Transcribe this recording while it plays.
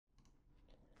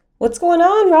What's going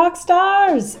on, rock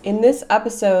stars? In this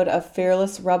episode of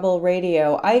Fearless Rebel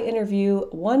Radio, I interview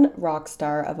one rock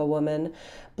star of a woman,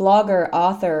 blogger,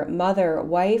 author, mother,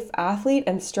 wife, athlete,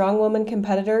 and strongwoman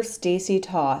competitor Stacey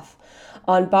Toth,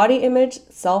 on body image,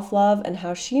 self-love, and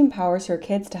how she empowers her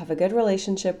kids to have a good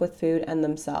relationship with food and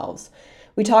themselves.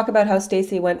 We talk about how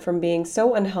Stacey went from being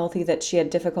so unhealthy that she had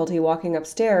difficulty walking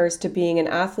upstairs to being an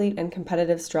athlete and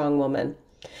competitive strong woman.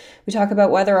 We talk about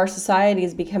whether our society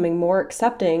is becoming more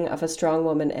accepting of a strong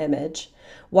woman image,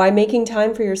 why making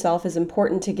time for yourself is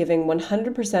important to giving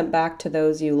 100% back to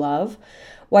those you love,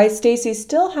 why Stacey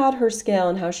still had her scale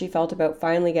and how she felt about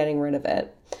finally getting rid of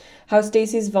it, how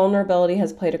Stacey's vulnerability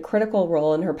has played a critical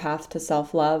role in her path to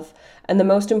self-love, and the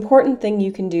most important thing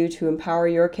you can do to empower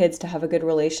your kids to have a good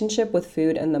relationship with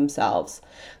food and themselves.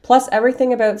 Plus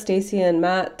everything about Stacey and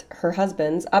Matt, her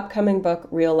husband's, upcoming book,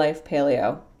 Real Life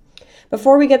Paleo.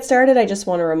 Before we get started, I just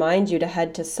want to remind you to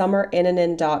head to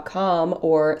summerinanen.com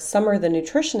or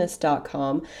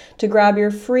summerthenutritionist.com to grab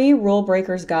your free Rule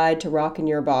Breakers Guide to Rockin'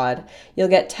 Your Bod. You'll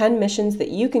get 10 missions that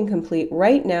you can complete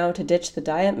right now to ditch the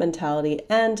diet mentality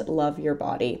and love your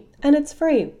body. And it's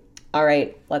free. All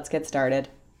right, let's get started.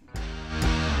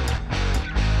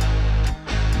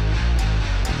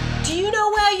 Do you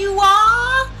know where you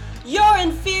are? You're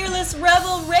in Fearless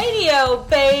Rebel Radio,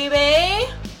 baby!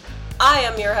 I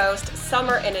am your host,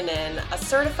 Summer Inanen, a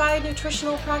certified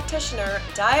nutritional practitioner,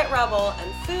 diet rebel,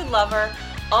 and food lover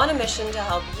on a mission to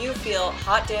help you feel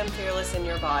hot damn fearless in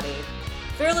your body.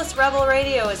 Fearless Rebel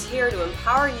Radio is here to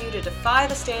empower you to defy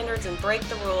the standards and break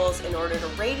the rules in order to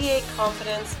radiate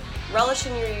confidence, relish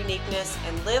in your uniqueness,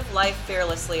 and live life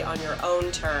fearlessly on your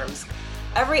own terms.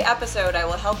 Every episode, I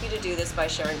will help you to do this by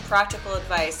sharing practical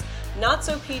advice, not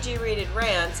so PG-rated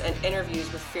rants, and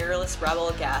interviews with Fearless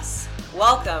Rebel guests.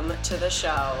 Welcome to the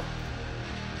show.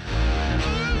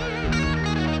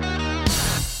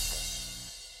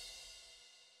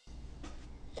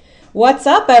 What's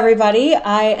up, everybody?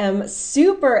 I am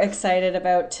super excited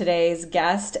about today's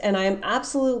guest, and I am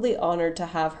absolutely honored to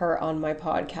have her on my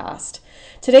podcast.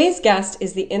 Today's guest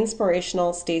is the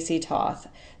inspirational Stacey Toth.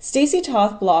 Stacey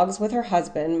Toth blogs with her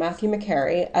husband, Matthew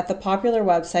McCary, at the popular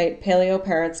website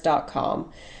paleoparents.com.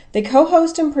 They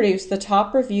co-host and produce the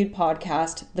top-reviewed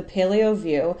podcast, The Paleo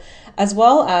View, as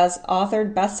well as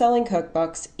authored best-selling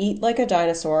cookbooks, Eat Like a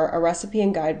Dinosaur, a recipe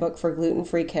and guidebook for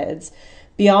gluten-free kids,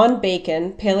 Beyond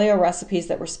Bacon, paleo recipes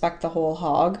that respect the whole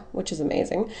hog, which is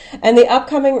amazing, and the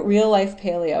upcoming Real Life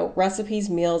Paleo, recipes,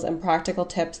 meals, and practical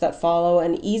tips that follow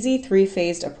an easy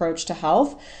three-phased approach to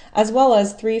health, as well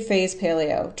as three-phase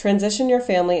paleo, transition your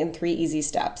family in 3 easy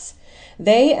steps.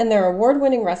 They and their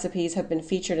award-winning recipes have been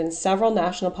featured in several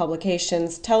national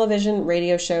publications, television,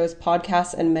 radio shows,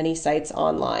 podcasts, and many sites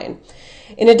online.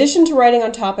 In addition to writing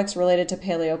on topics related to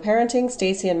paleo parenting,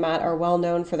 Stacey and Matt are well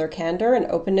known for their candor and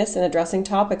openness in addressing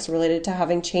topics related to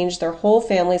having changed their whole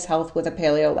family's health with a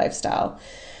paleo lifestyle.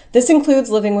 This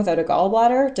includes living without a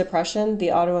gallbladder, depression, the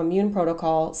autoimmune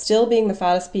protocol, still being the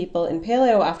fattest people in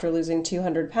paleo after losing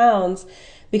 200 pounds,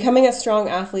 becoming a strong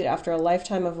athlete after a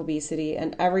lifetime of obesity,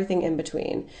 and everything in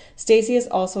between. Stacey is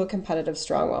also a competitive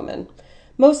strong woman.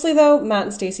 Mostly, though, Matt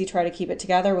and Stacey try to keep it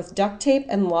together with duct tape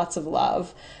and lots of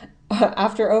love.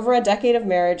 After over a decade of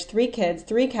marriage, 3 kids,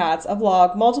 3 cats, a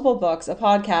blog, multiple books, a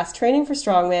podcast, training for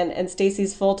strongman, and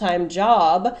Stacey's full-time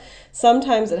job,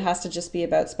 sometimes it has to just be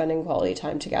about spending quality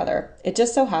time together. It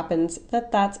just so happens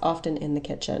that that's often in the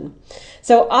kitchen.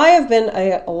 So I have been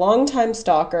a longtime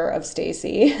stalker of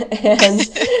Stacey, and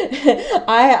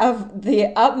I have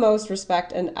the utmost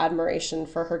respect and admiration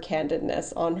for her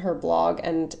candidness on her blog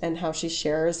and how she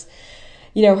shares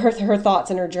her thoughts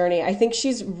and her journey. I think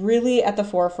she's really at the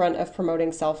forefront of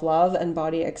promoting self-love and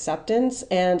body acceptance.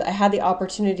 And I had the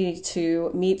opportunity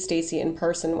to meet Stacey in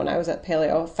person when I was at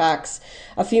Paleo Facts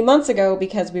a few months ago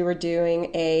because we were doing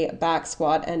a back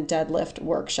squat and deadlift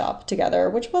workshop together,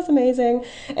 which was amazing.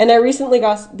 And I recently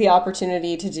got the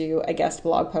opportunity to do a guest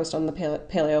blog post on the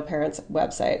Paleo Parents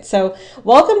website. So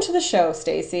welcome to the show,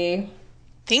 Stacey.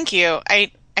 Thank you.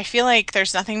 I feel like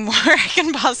there's nothing more I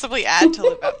can possibly add to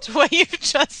live up to what you've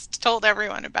just told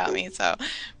everyone about me. So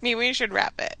maybe we should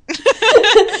wrap it.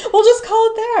 We'll just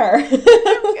call it there.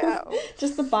 There we go.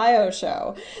 Just the bio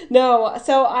show. No,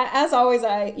 so as always,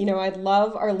 I'd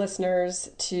love our listeners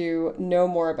to know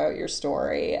more about your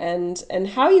story and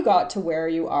how you got to where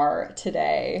you are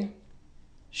today.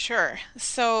 Sure.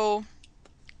 So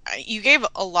you gave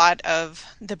a lot of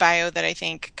the bio that I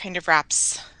think kind of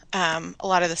wraps a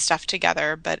lot of the stuff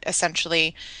together, but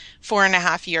essentially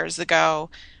 4.5 years ago,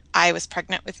 I was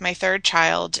pregnant with my 3rd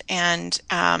child, and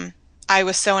I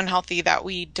was so unhealthy that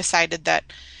we decided that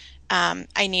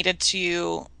I needed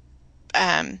to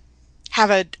have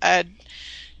a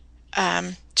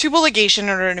tubal ligation in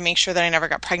order to make sure that I never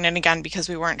got pregnant again because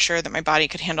we weren't sure that my body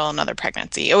could handle another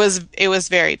pregnancy. It was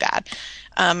very bad.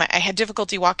 I had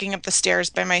difficulty walking up the stairs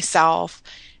by myself.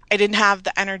 I didn't have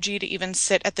the energy to even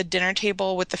sit at the dinner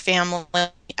table with the family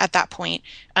at that point.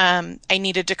 I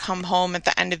needed to come home at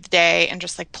the end of the day and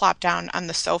just like plop down on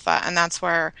the sofa, and that's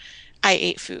where I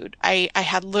ate food. I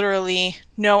had literally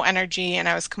no energy and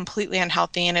I was completely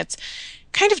unhealthy, and it's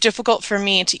kind of difficult for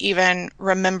me to even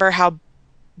remember how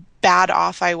bad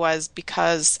off I was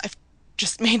because I've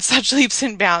just made such leaps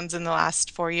and bounds in the last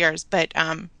 4 years. But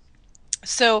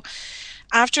so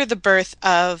after the birth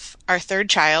of our third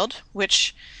child,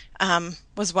 which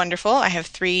was wonderful, I have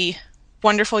three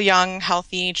wonderful, young,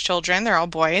 healthy children. They're all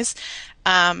boys.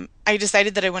 I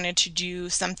decided that I wanted to do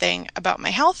something about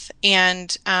my health,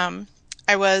 and I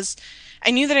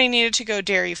knew that I needed to go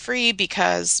dairy free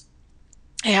because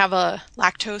I have a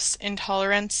lactose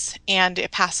intolerance and it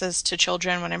passes to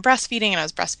children when I'm breastfeeding, and I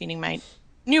was breastfeeding my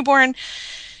newborn.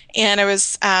 And I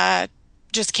was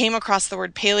just came across the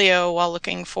word paleo while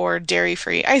looking for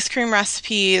dairy-free ice cream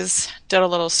recipes, did a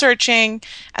little searching.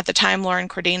 At the time, Lauren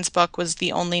Cordain's book was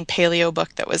the only paleo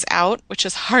book that was out, which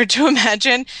is hard to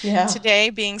imagine Yeah. today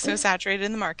being so saturated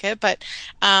in the market. But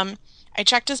I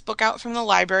checked his book out from the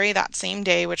library that same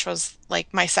day, which was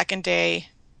like my second day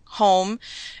home.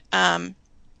 Um,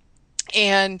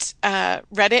 and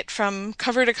read it from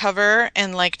cover to cover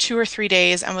in like 2 or 3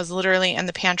 days and was literally in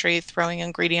the pantry throwing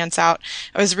ingredients out.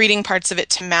 I was reading parts of it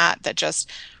to Matt that just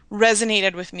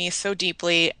resonated with me so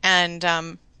deeply, and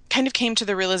kind of came to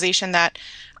the realization that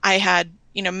I had,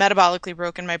 metabolically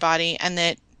broken my body, and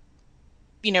that,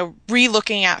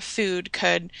 re-looking at food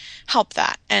could help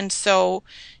that. And so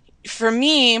for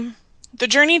me, the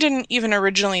journey didn't even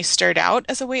originally start out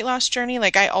as a weight loss journey.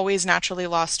 Like, I always naturally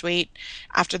lost weight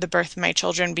after the birth of my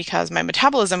children because my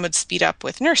metabolism would speed up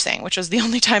with nursing, which was the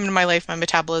only time in my life my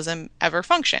metabolism ever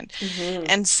functioned. Hmm.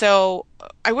 And so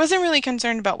I wasn't really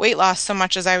concerned about weight loss so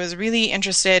much as I was really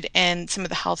interested in some of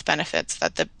the health benefits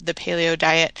that the paleo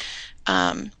diet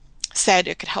said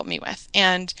it could help me with.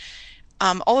 And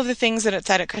all of the things that it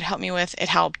said it could help me with, it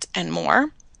helped and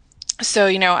more. So,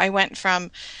 I went from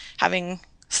having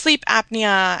sleep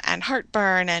apnea and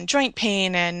heartburn and joint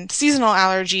pain and seasonal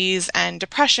allergies and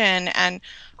depression and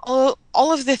all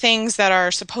of the things that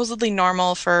are supposedly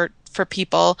normal for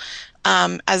people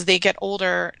as they get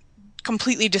older,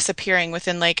 completely disappearing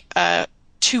within like a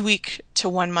 2 week to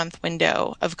 1 month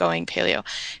window of going paleo,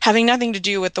 having nothing to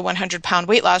do with the 100-pound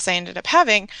weight loss I ended up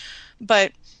having,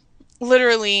 but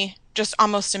literally just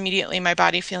almost immediately my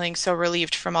body feeling so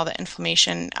relieved from all the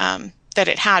inflammation that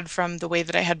it had from the way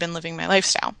that I had been living my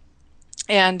lifestyle.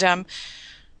 And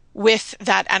with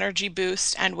that energy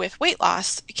boost and with weight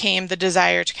loss came the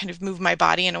desire to kind of move my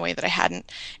body in a way that I hadn't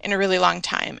in a really long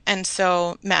time. And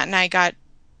so Matt and I got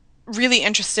really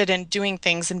interested in doing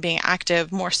things and being active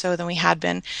more so than we had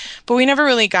been, but we never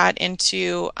really got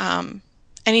into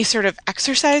any sort of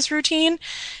exercise routine.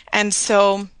 And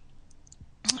so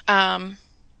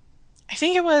I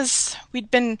think it was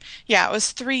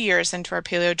 3 years into our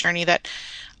paleo journey that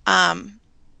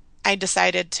I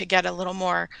decided to get a little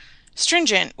more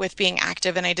stringent with being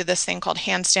active. And I did this thing called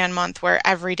Handstand Month, where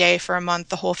every day for a month,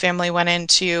 the whole family went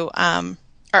into our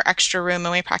extra room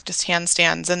and we practiced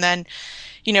handstands. And then,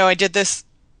 I did this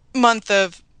month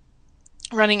of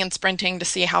running and sprinting to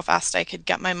see how fast I could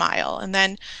get my mile. And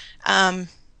then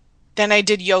I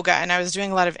did yoga, and I was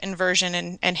doing a lot of inversion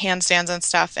and handstands and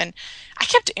stuff. And I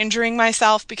kept injuring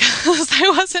myself because I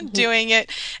wasn't Hmm. doing it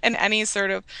in any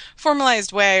sort of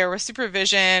formalized way or with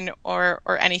supervision or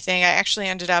anything. I actually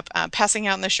ended up passing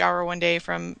out in the shower one day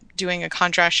from doing a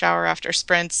contrast shower after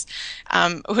sprints.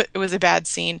 It was a bad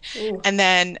scene. Ooh. And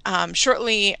then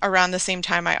shortly around the same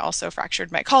time, I also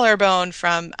fractured my collarbone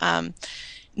from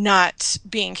not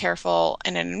being careful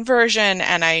in an inversion,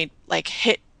 and I like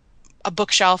hit a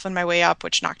bookshelf on my way up,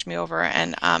 which knocked me over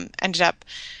and ended up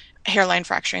hairline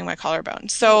fracturing my collarbone. Oh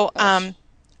So gosh.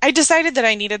 I decided that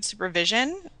I needed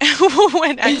supervision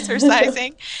when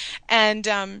exercising, and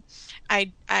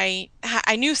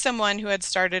I knew someone who had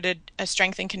started a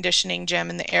strength and conditioning gym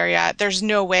in the area. There's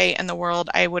no way in the world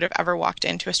I would have ever walked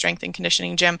into a strength and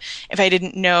conditioning gym if I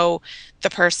didn't know the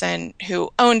person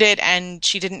who owned it and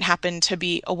she didn't happen to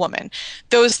be a woman.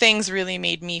 Those things really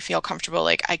made me feel comfortable,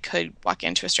 like I could walk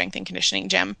into a strength and conditioning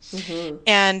gym. Hmm.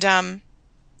 And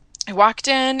I walked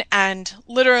in and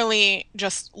literally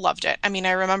just loved it. I mean,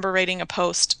 I remember writing a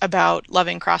post about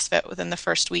loving CrossFit within the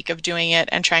first week of doing it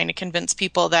and trying to convince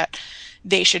people that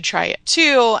they should try it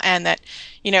too. And that,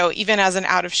 even as an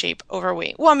out of shape,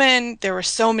 overweight woman, there were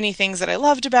so many things that I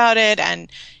loved about it.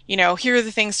 And, here are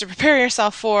the things to prepare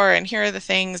yourself for, and here are the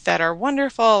things that are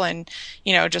wonderful, and,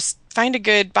 just find a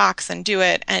good box and do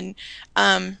it. And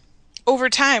over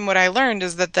time, what I learned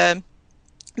is that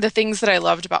the things that I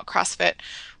loved about CrossFit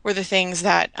were the things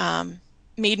that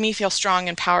made me feel strong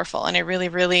and powerful. And I really,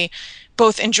 really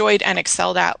both enjoyed and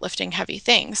excelled at lifting heavy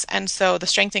things. And so the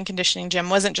strength and conditioning gym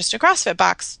wasn't just a CrossFit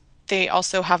box. They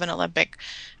also have an Olympic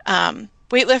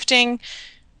weightlifting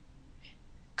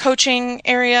coaching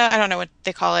area. I don't know what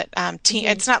they call it. Team.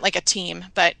 It's not like a team,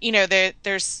 but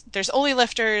there's Oli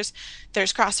lifters,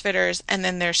 there's CrossFitters, and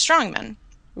then there's strongmen.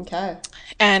 Okay.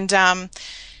 And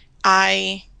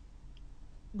I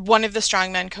one of the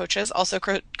strongman coaches also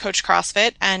coached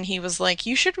CrossFit, and he was like,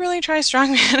 "You should really try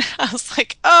strongman." I was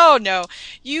like, "Oh no,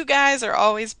 you guys are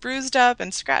always bruised up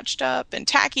and scratched up and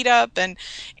tackied up, and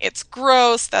it's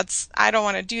gross. I don't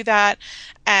want to do that."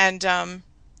 And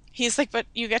he's like, "But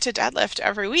you get to deadlift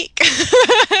every week."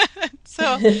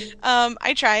 So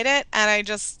I tried it, and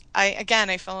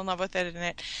I fell in love with it, and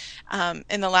it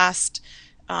in the last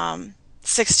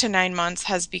 6 to 9 months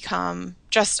has become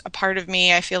just a part of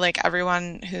me. I feel like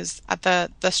everyone who's at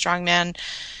the strongman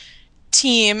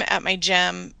team at my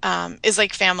gym is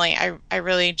like family. I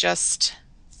really just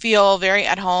feel very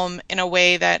at home in a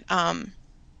way that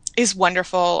is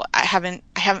wonderful. I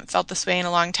haven't felt this way in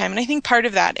a long time, and I think part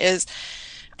of that is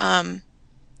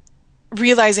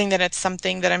realizing that it's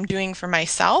something that I'm doing for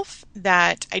myself,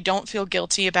 that I don't feel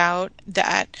guilty about,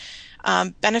 that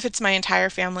benefits my entire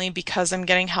family because I'm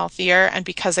getting healthier and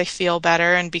because I feel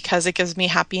better and because it gives me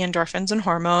happy endorphins and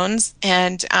hormones.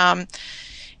 And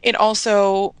it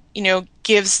also,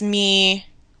 gives me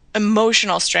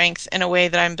emotional strength in a way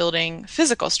that I'm building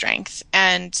physical strength.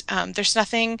 And there's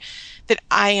nothing that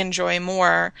I enjoy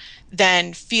more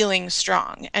than feeling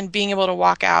strong and being able to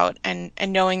walk out and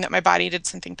knowing that my body did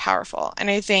something powerful.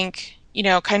 And I think,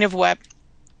 kind of what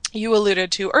you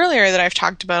alluded to earlier that I've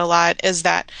talked about a lot is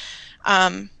that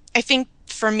I think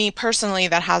for me personally,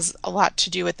 that has a lot to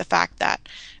do with the fact that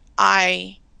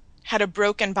I had a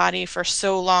broken body for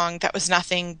so long that was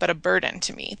nothing but a burden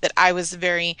to me, that I was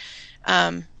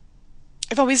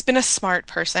I've always been a smart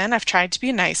person. I've tried to be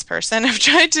a nice person. I've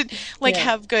tried to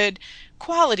have good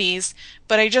qualities,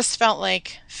 but I just felt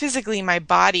like physically my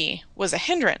body was a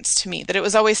hindrance to me, that it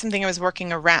was always something I was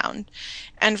working around.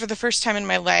 And for the first time in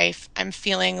my life, I'm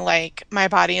feeling like my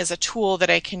body is a tool that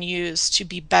I can use to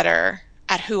be better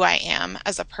at who I am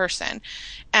as a person.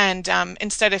 And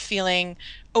instead of feeling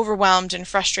overwhelmed and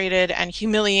frustrated and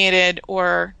humiliated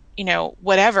or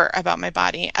whatever about my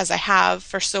body, as I have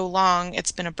for so long,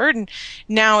 it's been a burden.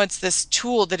 Now it's this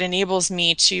tool that enables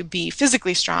me to be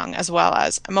physically strong as well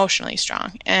as emotionally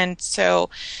strong. And so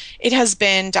it has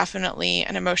been definitely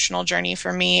an emotional journey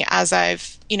for me as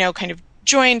I've, kind of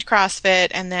joined CrossFit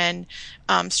and then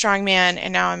strongman,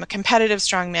 and now I'm a competitive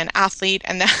strongman athlete.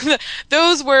 And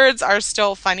those words are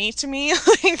still funny to me,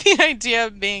 like the idea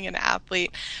of being an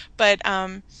athlete. But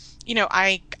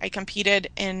I competed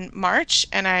in March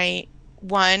and I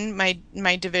won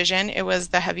my division. It was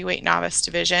the heavyweight novice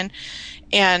division.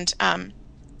 And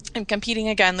I'm competing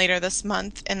again later this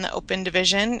month in the open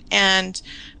division. And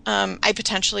I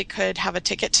potentially could have a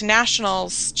ticket to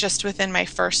nationals just within my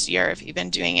first year of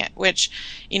even doing it, which,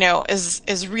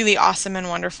 is really awesome and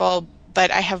wonderful.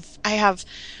 But I have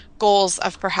goals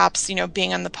of perhaps,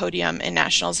 being on the podium in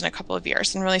nationals in a couple of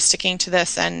years and really sticking to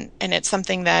this. And it's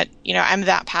something that, I'm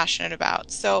that passionate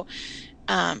about. So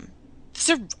this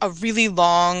is a really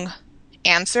long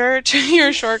answer to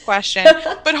your short question,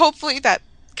 but hopefully that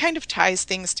kind of ties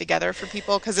things together for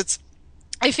people, because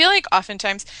I feel like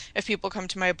oftentimes if people come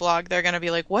to my blog, they're going to be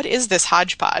like, what is this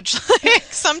hodgepodge? Like,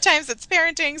 sometimes it's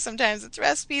parenting, sometimes it's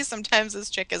recipes, sometimes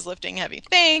this chick is lifting heavy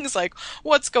things. Like,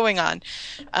 what's going on?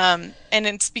 And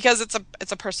it's because it's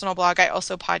a personal blog. I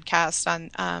also podcast on,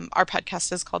 our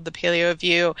podcast is called The Paleo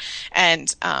View.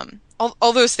 And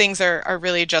all those things are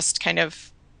really just kind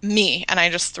of me. And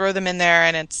I just throw them in there,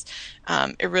 and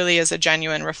it really is a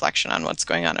genuine reflection on what's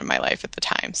going on in my life at the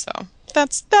time. So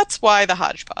that's why the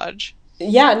hodgepodge.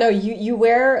 Yeah, no, you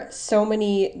wear so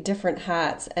many different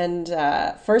hats. And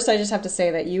first, I just have to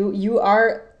say that you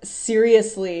are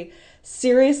seriously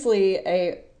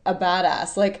a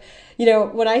badass. Like,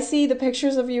 when I see the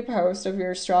pictures of you post of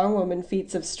your strong woman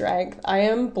feats of strength, I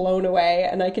am blown away.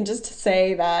 And I can just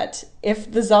say that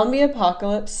if the zombie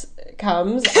apocalypse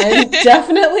comes, I'm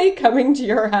definitely coming to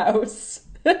your house.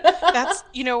 That's,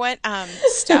 what,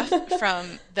 Steph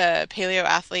from the Paleo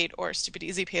Athlete or Stupid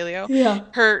Easy Paleo, Yeah.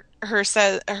 her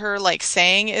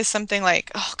saying is something like,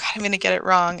 oh God, I'm going to get it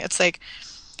wrong. It's like,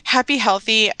 Happy,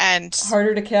 healthy, and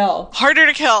Harder to kill. harder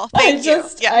to kill. I Thank you.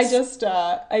 just, I Yes. just,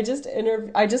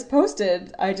 I just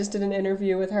posted, I just did an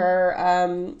interview with her,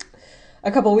 a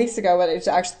couple weeks ago, but it's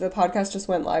actually, the podcast just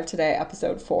went live today,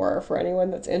 episode 4, for anyone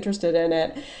that's interested in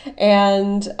it.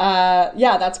 And,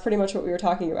 yeah, that's pretty much what we were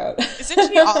talking about.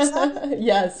 Isn't she awesome?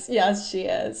 Yes, yes, she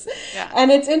is. Yeah. And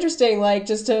it's interesting, like,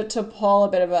 just to pull a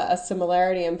bit of a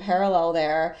similarity and parallel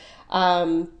there.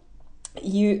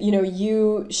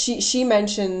 She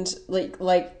mentioned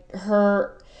like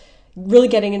her really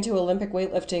getting into Olympic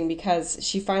weightlifting because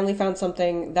she finally found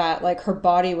something that like her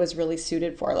body was really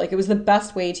suited for. Like it was the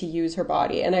best way to use her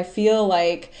body. And I feel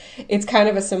like it's kind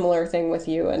of a similar thing with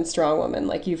you and Strong Woman.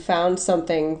 Like you found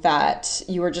something that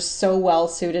you were just so well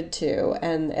suited to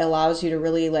and allows you to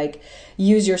really like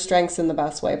use your strengths in the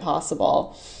best way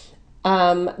possible.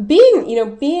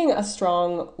 Being a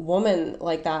strong woman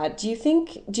like that, do you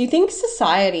think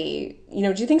society, do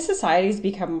you think society's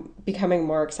becoming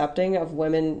more accepting of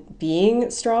women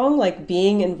being strong, like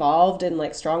being involved in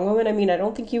like strong women? I mean, I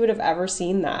don't think you would have ever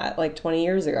seen that like 20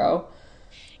 years ago.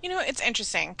 It's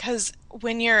interesting because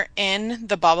when you're in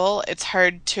the bubble, it's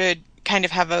hard to kind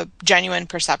of have a genuine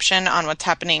perception on what's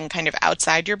happening kind of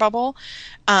outside your bubble.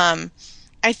 Um,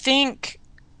 I think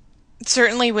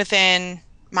certainly within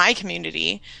my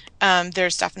community,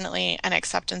 there's definitely an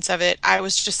acceptance of it. I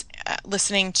was just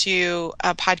listening to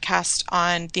a podcast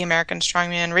on the American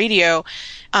Strongman Radio,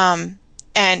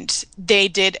 and they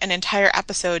did an entire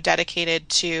episode dedicated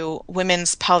to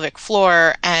women's pelvic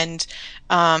floor and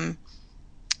um,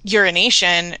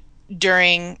 urination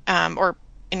during, or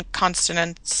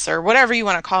incontinence or whatever you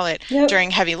want to call it, Yep.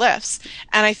 during heavy lifts.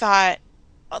 And I thought,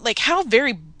 like how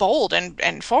very bold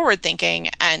and forward thinking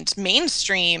and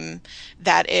mainstream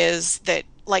that is, that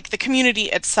like the community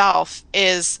itself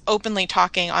is openly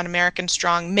talking on American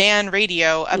Strong Man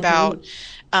Radio about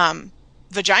Hmm. um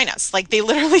vaginas. Like they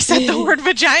literally said the word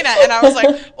vagina and I was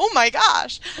like, oh my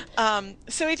gosh.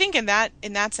 So I think in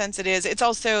that sense it's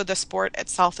also the sport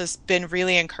itself has been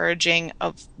really encouraging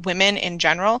of women in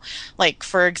general. Like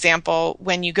for example,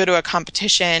 when you go to a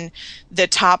competition, the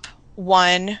top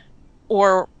one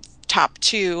or top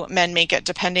two men make it,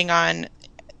 depending on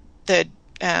the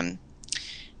um,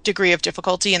 degree of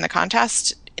difficulty in the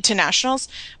contest to nationals,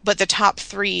 but the top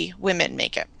three women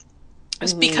make it.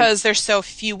 It's Hmm. because there's so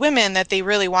few women that they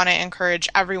really want to encourage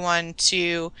everyone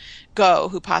to go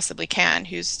who possibly can,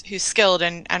 who's skilled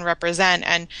and represent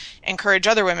and encourage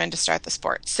other women to start the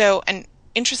sport. So, and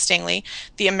interestingly,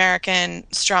 the American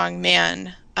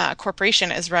Strongman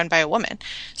corporation is run by a woman.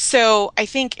 So I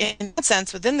think in that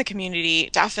sense, within the community,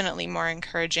 definitely more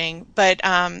encouraging. But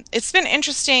it's been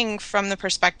interesting from the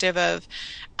perspective of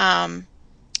um,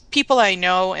 people I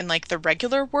know in like the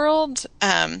regular world,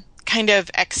 kind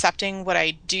of accepting what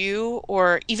I do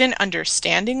or even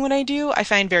understanding what I do, I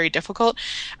find very difficult.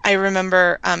 I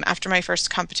remember after my first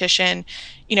competition,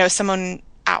 someone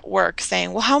at work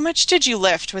saying, "Well, how much did you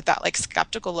lift?" with that like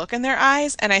skeptical look in their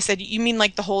eyes. And I said, "You mean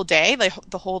like the whole day, like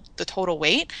the total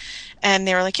weight?" And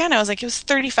they were like, "Yeah." And I was like, "It was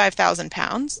 35,000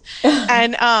 pounds."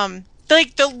 And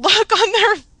like the look on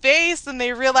their face and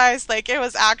they realized like it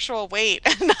was actual weight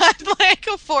and not like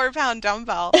a 4 pound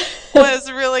dumbbell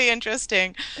was really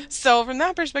interesting. So from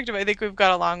that perspective, I think we've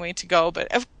got a long way to go.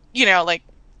 But like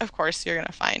of course you're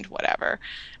gonna find whatever.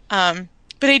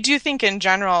 But I do think in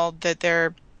general that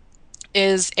there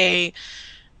is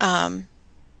um,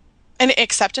 an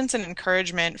acceptance and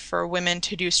encouragement for women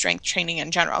to do strength training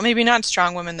in general. Maybe not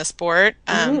strong women the sport,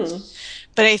 Hmm.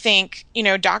 but I think,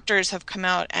 doctors have come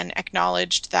out and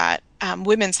acknowledged that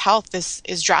women's health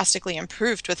is drastically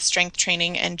improved with strength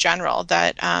training in general.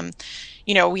 That,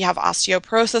 we have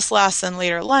osteoporosis less in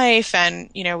later life, and,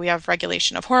 we have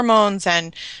regulation of hormones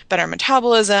and better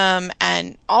metabolism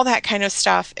and all that kind of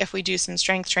stuff if we do some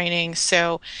strength training.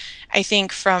 So I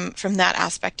think from that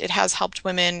aspect, it has helped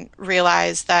women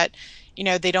realize that,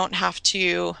 they don't have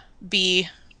to be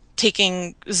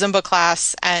taking Zumba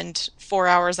class and 4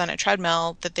 hours on a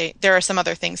treadmill, that there are some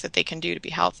other things that they can do to be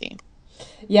healthy.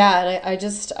 Yeah,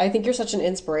 and I think you're such an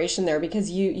inspiration there because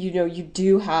you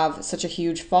do have such a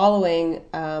huge following,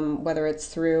 whether it's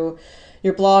through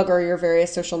your blog or your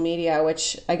various social media,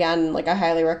 which again, like I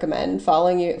highly recommend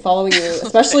following you,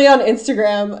 especially on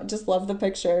Instagram. Just love the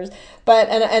pictures. But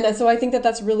and so I think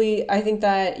that's really, I think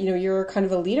that you're kind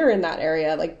of a leader in that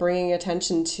area, like bringing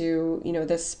attention to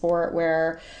this sport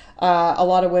where a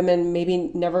lot of women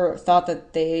maybe never thought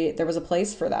that there was a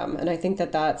place for them, and I think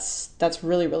that's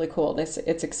really really cool, and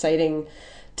it's exciting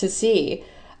to see.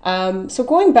 So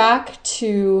going back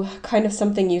to kind of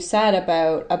something you said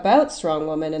about Strong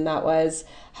Woman, and that was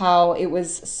how it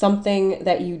was something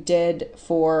that you did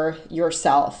for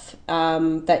yourself,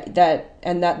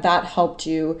 that helped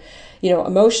you,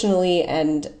 emotionally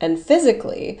and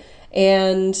physically.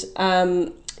 And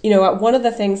one of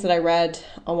the things that I read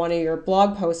on one of your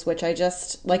blog posts, which I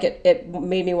just like, it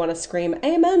made me want to scream,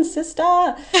 "Amen,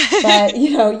 sister!" But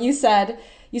you said,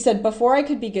 before I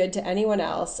could be good to anyone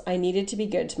else, I needed to be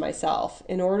good to myself.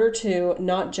 In order to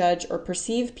not judge or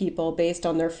perceive people based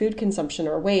on their food consumption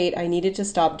or weight, I needed to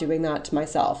stop doing that to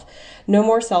myself. No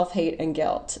more self-hate and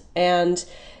guilt. And,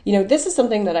 this is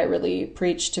something that I really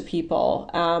preach to people.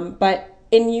 But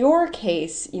in your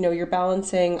case, you're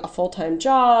balancing a full-time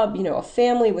job, a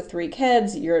family with 3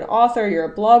 kids, you're an author, you're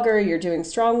a blogger, you're doing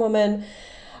Strong Woman.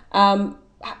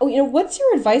 What's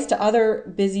your advice to other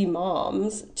busy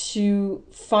moms to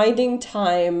finding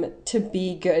time to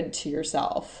be good to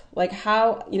yourself? Like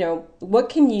how, what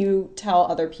can you tell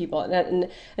other people, and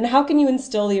how can you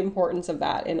instill the importance of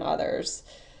that in others?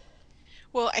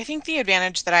 Well, I think the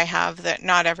advantage that I have that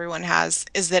not everyone has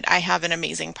is that I have an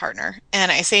amazing partner. And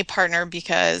I say partner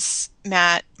because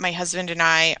Matt, my husband, and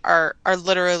I are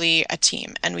literally a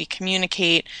team, and we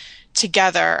communicate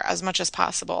together as much as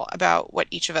possible about what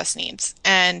each of us needs.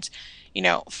 And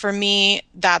for me,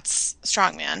 that's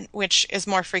Strongman, which is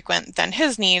more frequent than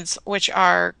his needs, which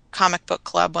are comic book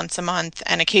club once a month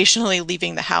and occasionally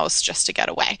leaving the house just to get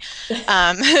away.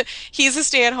 Um, he's a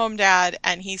stay-at-home dad,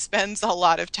 and he spends a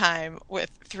lot of time with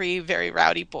 3 very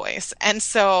rowdy boys. And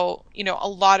so, a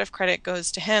lot of credit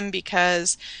goes to him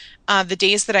because the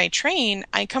days that I train,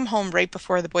 I come home right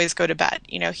before the boys go to bed.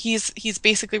 He's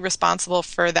basically responsible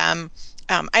for them.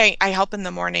 I help in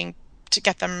the morning to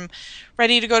get them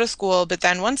ready to go to school, but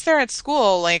then once they're at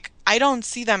school, like I don't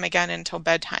see them again until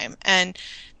bedtime. And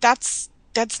that's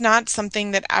not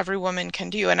something that every woman can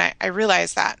do, and I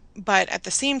realize that. But at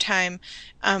the same time,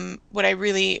 what I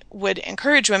really would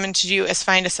encourage women to do is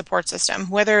find a support system,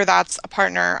 whether that's a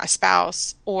partner, a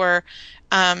spouse, or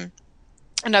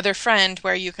another friend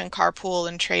where you can carpool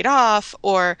and trade off,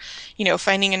 or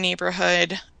finding a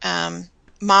neighborhood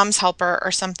mom's helper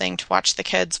or something to watch the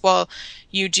kids while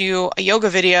you do a yoga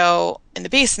video in the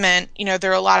basement.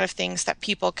 There are a lot of things that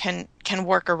people can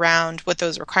work around what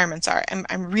those requirements are.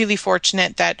 I'm really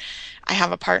fortunate that I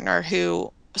have a partner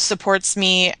who supports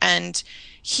me, and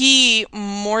he,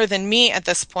 more than me at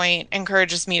this point,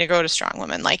 encourages me to go to Strong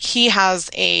Woman. Like, he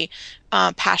has a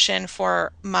passion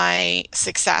for my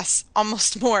success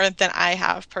almost more than I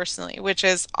have personally, which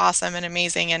is awesome and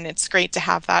amazing. And it's great to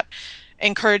have that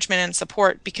encouragement and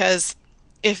support, because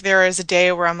if there is a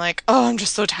day where I'm like, oh, I'm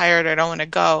just so tired, I don't want to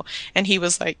go, and he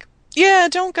was like, yeah,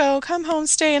 don't go, come home,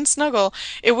 stay and snuggle,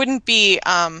 it wouldn't be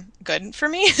good for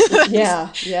me. Yeah,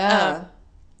 Um, yeah.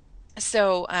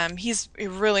 so he's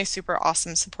really super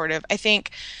awesome, supportive. I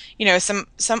think,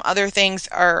 some other things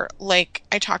are like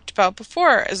I talked about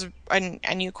before, as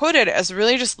and you quoted as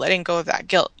really just letting go of that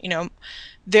guilt.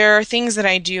 There are things that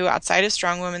I do outside of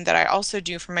Strong Women that I also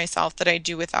do for myself that I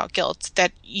do without guilt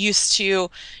that used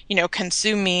to,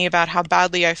 consume me about how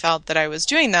badly I felt that I was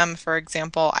doing them. For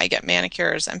example, I get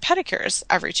manicures and pedicures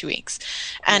every 2 weeks,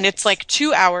 and it's Nice. like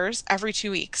 2 hours every 2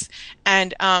 weeks.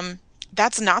 And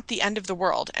that's not the end of the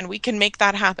world, and we can make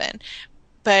that happen.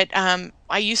 But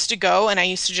I used to go and I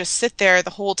used to just sit there the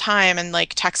whole time and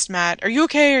like text Matt, "Are you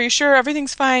okay? Are you sure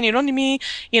everything's fine? You don't need me?"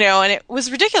 And it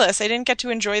was ridiculous. I didn't get to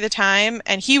enjoy the time,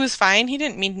 and he was fine. He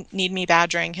didn't need me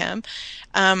badgering him.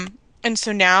 And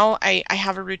so now I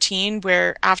have a routine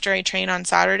where after I train on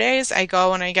Saturdays, I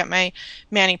go and I get my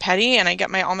mani pedi and I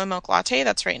get my almond milk latte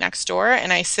that's right next door,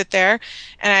 and I sit there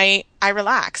and I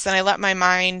relax and I let my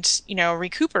mind,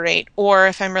 recuperate. Or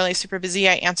if I'm really super busy,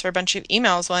 I answer a bunch of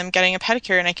emails while I'm getting a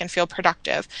pedicure and I can feel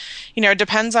productive. It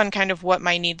depends on kind of what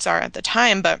my needs are at the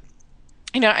time, but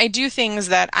I do things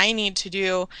that I need to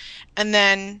do. And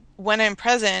then when I'm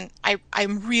present,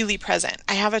 I'm really present.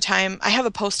 I have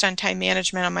a post on time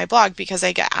management on my blog because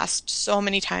I get asked so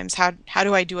many times, how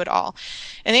do I do it all?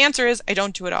 And the answer is I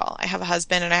don't do it all. I have a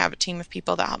husband and I have a team of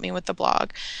people that help me with the blog.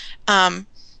 Um,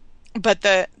 but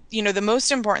the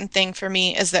most important thing for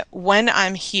me is that when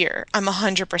I'm here, I'm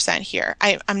 100% here.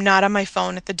 I'm not on my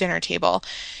phone at the dinner table.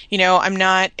 I'm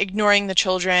not ignoring the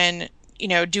children,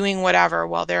 doing whatever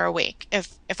while they're awake.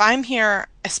 If I'm here,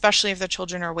 especially if the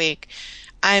children are awake,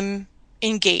 I'm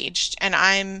engaged and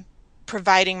I'm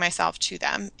providing myself to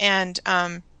them. And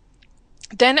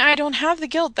then I don't have the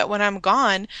guilt that when I'm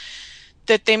gone,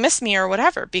 that they miss me or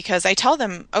whatever, because I tell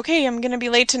them, okay, I'm going to be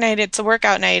late tonight. It's a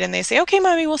workout night. And they say, okay,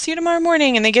 mommy, we'll see you tomorrow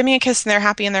morning. And they give me a kiss and they're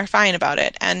happy and they're fine about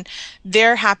it. And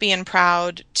they're happy and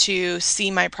proud to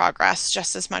see my progress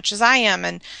just as much as I am.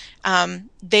 And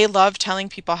they love telling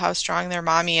people how strong their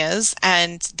mommy is.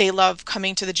 And they love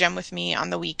coming to the gym with me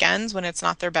on the weekends when it's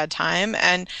not their bedtime.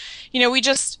 And,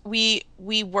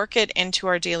 we work it into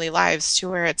our daily lives to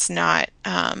where it's not,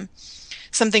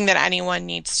 something that anyone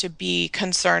needs to be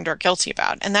concerned or guilty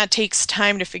about. And that takes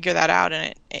time to figure that out.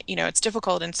 And it's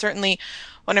difficult. And certainly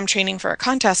when I'm training for a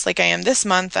contest like I am this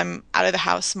month, I'm out of the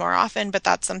house more often, but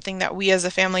that's something that we as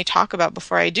a family talk about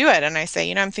before I do it. And I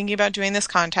say, I'm thinking about doing this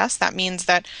contest. That means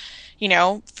that,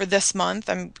 for this month,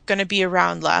 I'm going to be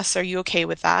around less. Are you okay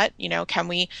with that? Can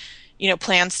we,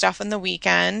 plan stuff on the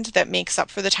weekend that makes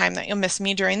up for the time that you'll miss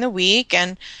me during the week?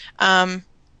 And,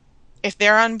 if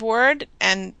they're on board,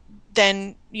 and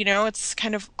then, it's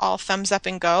kind of all thumbs up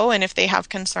and go. And if they have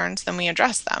concerns, then we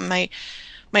address them. My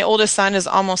oldest son is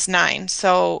almost 9.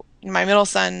 So my middle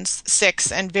son's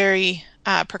 6 and very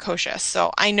precocious.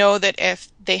 So I know that if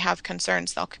they have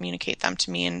concerns, they'll communicate them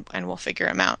to me, and we'll figure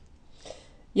them out.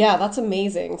 Yeah, that's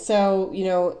amazing. So,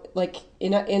 like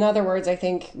in other words, I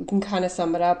think we can kind of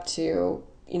sum it up to,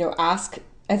 ask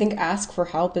for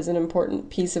help is an important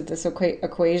piece of this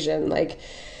equation. Like,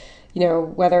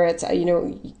 whether it's,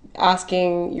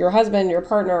 asking your husband, your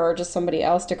partner, or just somebody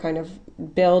else to kind of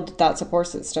build that support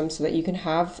system so that you can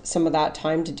have some of that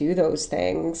time to do those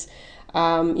things.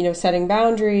 Setting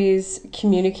boundaries,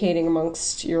 communicating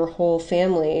amongst your whole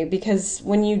family, because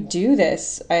when you do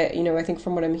this, I think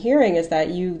from what I'm hearing is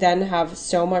that you then have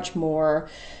so much more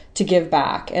to give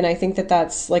back. And I think that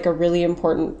that's like a really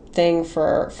important thing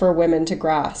for women to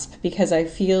grasp, because I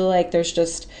feel like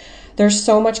there's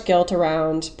so much guilt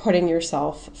around putting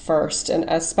yourself first. And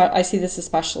I see this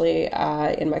especially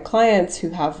in my clients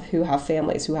who have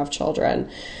families, who have children.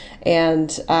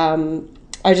 And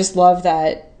I just love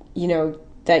that,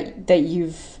 that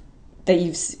you've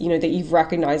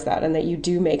recognized that, and that you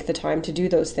do make the time to do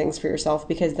those things for yourself,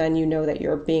 because then you know that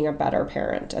you're being a better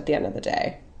parent at the end of the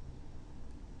day.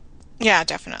 Yeah,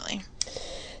 definitely.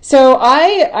 So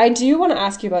I do want to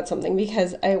ask you about something,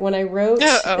 because when I wrote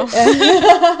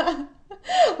Uh-oh.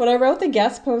 when I wrote the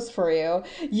guest post for you,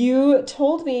 you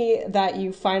told me that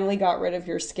you finally got rid of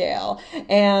your scale.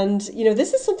 And,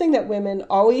 this is something that women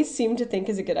always seem to think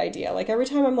is a good idea. Like every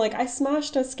time I'm like, I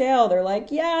smashed a scale, they're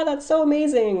like, yeah, that's so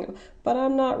amazing, but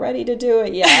I'm not ready to do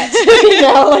it yet.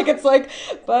 It's like,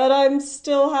 but I'm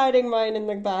still hiding mine in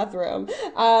the bathroom.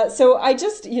 So I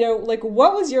just,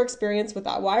 what was your experience with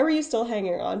that? Why were you still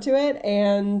hanging on to it?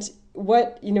 And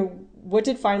what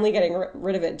did finally getting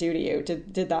rid of it do to you?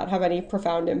 Did that have any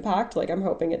profound impact? Like, I'm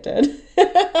hoping it did.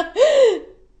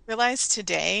 Realized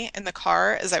today in the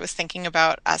car as I was thinking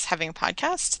about us having a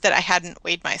podcast that I hadn't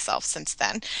weighed myself since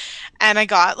then. And I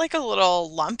got like a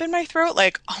little lump in my throat,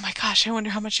 like, oh my gosh, I wonder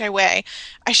how much I weigh.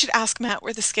 I should ask Matt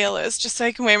where the scale is just so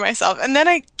I can weigh myself. And then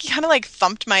I kind of like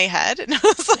thumped my head and I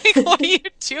was like, what are you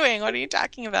doing? What are you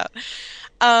talking about?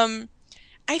 Um,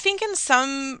 I think in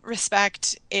some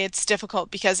respect it's difficult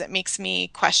because it makes me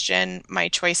question my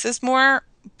choices more,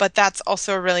 but that's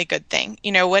also a really good thing.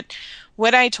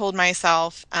 What I told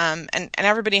myself, and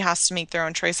everybody has to make their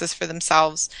own choices for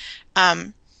themselves.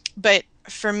 But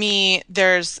for me,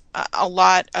 there's a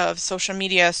lot of social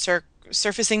media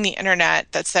surfacing the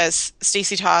internet that says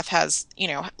Stacey Toth has,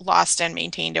 lost and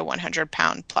maintained a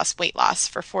 100-pound plus weight loss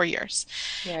for 4 years.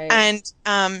 Right. And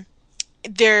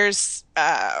there's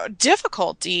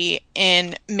difficulty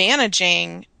in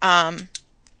managing that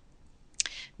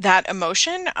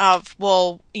emotion of,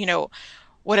 well,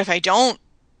 what if I don't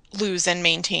lose and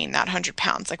maintain that 100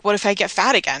 pounds? Like, what if I get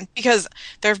fat again? Because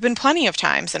there have been plenty of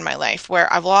times in my life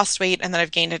where I've lost weight and then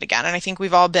I've gained it again. And I think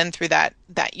we've all been through that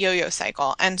yo-yo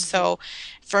cycle. And so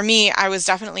for me, I was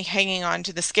definitely hanging on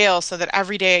to the scale so that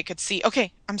every day I could see,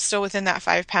 okay, I'm still within that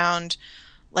 5 pound,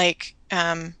 like,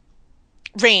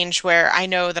 range where I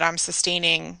know that I'm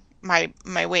sustaining my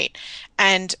weight.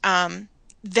 And then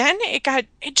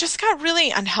it just got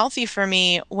really unhealthy for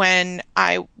me when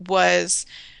I was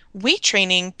weight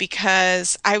training,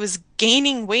 because I was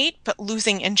gaining weight but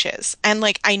losing inches. And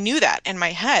like I knew that in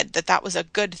my head that was a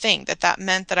good thing, that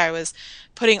meant that I was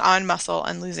putting on muscle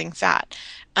and losing fat.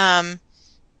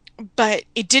 But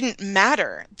it didn't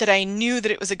matter that I knew that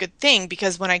it was a good thing,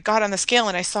 because when I got on the scale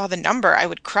and I saw the number, I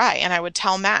would cry and I would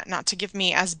tell Matt not to give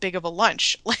me as big of a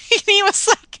lunch. Like, he was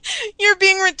like, "You're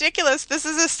being ridiculous. This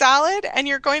is a salad and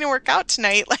you're going to work out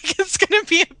tonight. Like, it's going to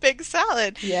be a big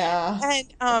salad." Yeah.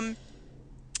 And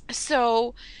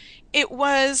so it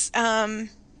was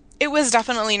it was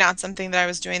definitely not something that I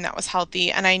was doing that was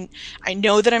healthy. And I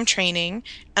know that I'm training,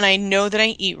 and I know that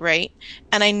I eat right,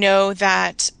 and I know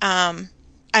that I'm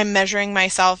measuring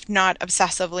myself not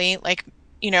obsessively, like,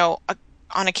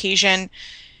 on occasion,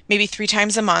 maybe 3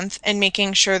 times a month, and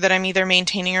making sure that I'm either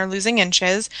maintaining or losing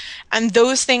inches. And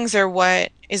those things are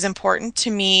what is important to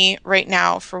me right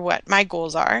now for what my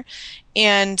goals are.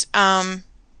 And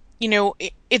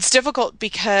it's difficult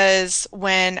because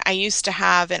when I used to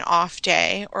have an off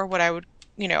day, or what I would,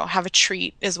 have a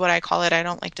treat is what I call it. I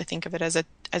don't like to think of it as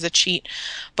a cheat.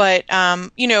 But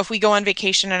if we go on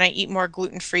vacation and I eat more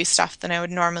gluten-free stuff than I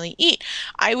would normally eat,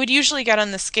 I would usually get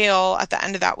on the scale at the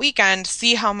end of that weekend,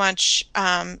 see how much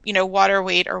water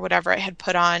weight or whatever I had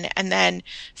put on, and then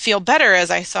feel better as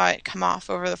I saw it come off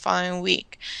over the following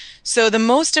week. So the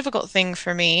most difficult thing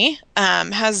for me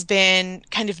has been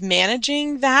kind of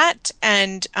managing that,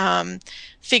 and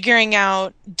figuring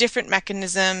out different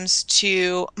mechanisms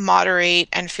to moderate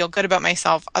and feel good about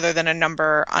myself other than a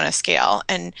number on a scale,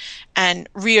 and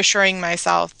reassuring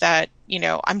myself that,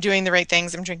 I'm doing the right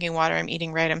things. I'm drinking water, I'm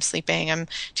eating right, I'm sleeping, I'm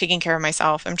taking care of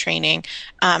myself, I'm training,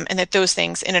 and that those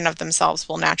things in and of themselves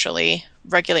will naturally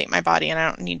regulate my body, and I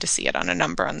don't need to see it on a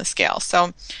number on the scale.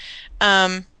 So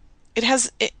um, it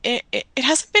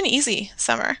hasn't been easy,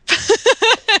 Summer.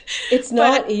 It's But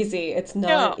not easy. It's no,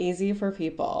 not easy for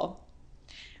people.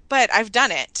 but I've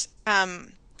done it.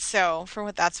 So for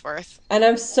what that's worth. And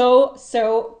I'm so,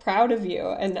 so proud of you.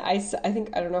 And I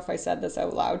think, I don't know if I said this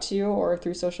out loud to you or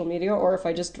through social media or if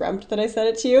I just dreamt that I said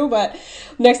it to you, but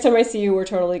next time I see you, we're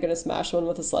totally going to smash one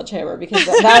with a sledgehammer, because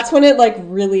that's when it like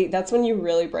really, that's when you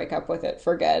really break up with it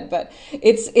for good. But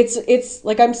it's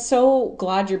like, I'm so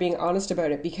glad you're being honest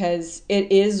about it, because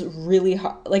it is really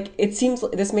hard. Like, it seems,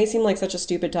 this may seem like such a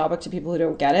stupid topic to people who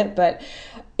don't get it, but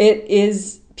it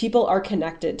is, people are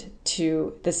connected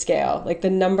to the scale. Like, the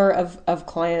number of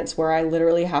clients where I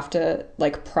literally have to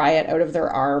like pry it out of their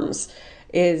arms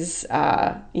is,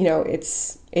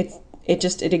 it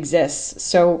exists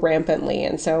so rampantly.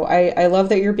 And so I love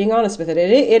that you're being honest with it.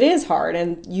 It is hard,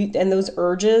 and those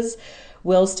urges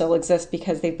will still exist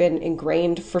because they've been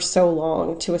ingrained for so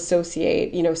long to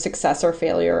associate, success or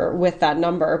failure with that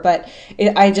number. But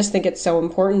I just think it's so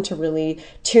important to really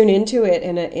tune into it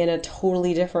in a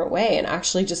totally different way, and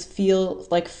actually just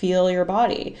feel your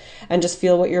body, and just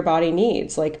feel what your body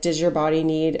needs. Like, does your body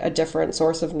need a different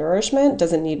source of nourishment?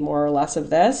 Does it need more or less of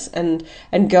this? And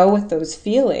go with those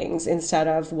feelings instead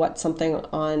of what something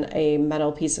on a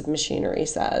metal piece of machinery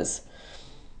says.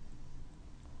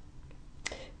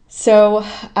 So,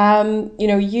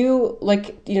 you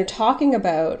like, talking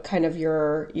about kind of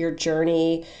your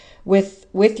journey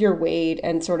with your weight,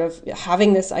 and sort of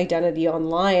having this identity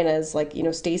online as like,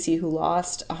 Stacy who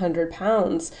lost 100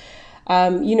 pounds.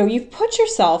 You've put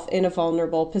yourself in a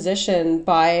vulnerable position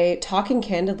by talking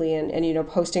candidly, and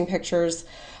posting pictures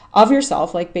of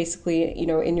yourself, like basically,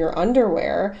 in your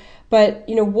underwear. But,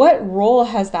 what role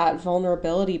has that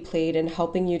vulnerability played in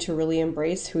helping you to really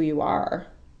embrace who you are?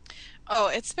 Oh,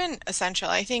 it's been essential.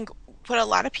 I think what a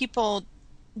lot of people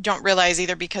don't realize,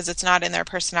 either because it's not in their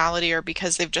personality or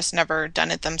because they've just never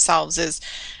done it themselves, is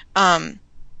um,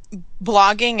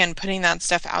 blogging and putting that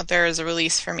stuff out there is a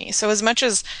release for me. So as much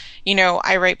as,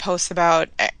 I write posts about,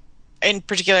 in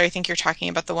particular, I think you're talking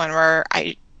about the one where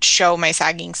I show my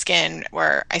sagging skin,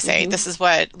 where I say, Mm-hmm. this is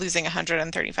what losing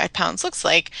 135 pounds looks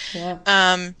like. Yeah.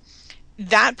 Um,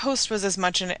 that post was as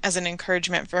much as an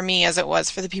encouragement for me as it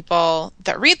was for the people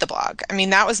that read the blog. I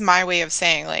mean, that was my way of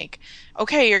saying, like,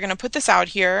 okay, you're going to put this out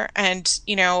here. And,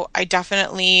 I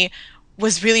definitely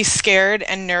was really scared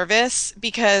and nervous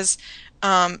because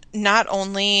not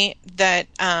only that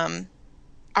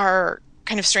are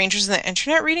kind of strangers in the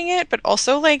internet reading it, but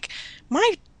also like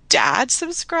my dad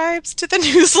subscribes to the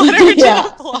newsletter, to Yeah.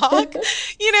 the blog,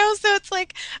 so it's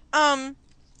like, um,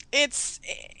 it's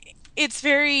it's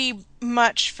very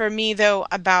much for me though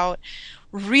about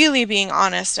really being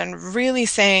honest and really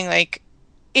saying, like,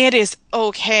 it is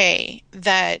okay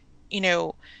that,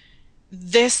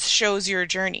 this shows your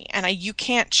journey, and you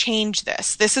can't change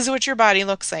this. This is what your body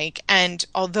looks like. And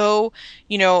although,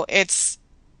 it's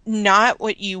not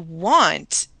what you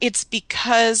want, it's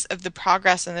because of the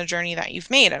progress and the journey that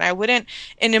you've made. And I wouldn't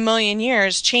in a million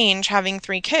years change having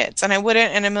 3 kids. And I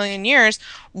wouldn't in a million years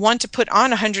want to put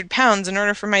on 100 pounds in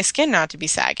order for my skin not to be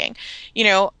sagging. You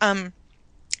know,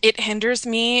 it hinders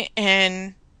me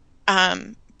in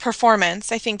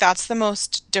performance. I think that's the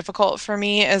most difficult for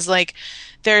me, is like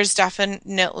there's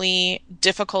definitely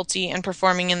difficulty in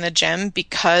performing in the gym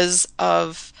because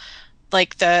of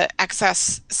like the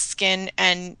excess skin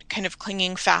and kind of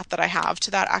clinging fat that I have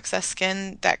to that excess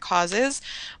skin that causes.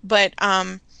 But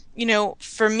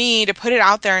for me to put it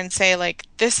out there and say like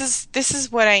this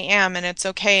is what I am and it's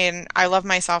okay and I love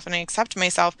myself and I accept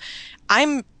myself.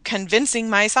 I'm convincing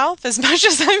myself as much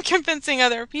as I'm convincing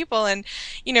other people. And,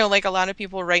 like a lot of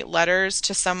people write letters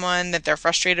to someone that they're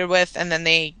frustrated with and then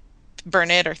they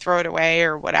burn it or throw it away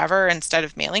or whatever instead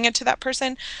of mailing it to that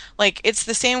person. Like it's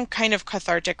the same kind of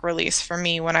cathartic release for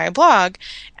me when I blog.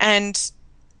 And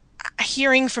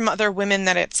hearing from other women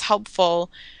that it's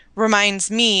helpful reminds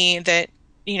me that,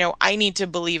 I need to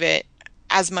believe it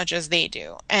as much as they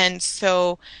do. And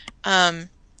so,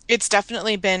 it's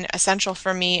definitely been essential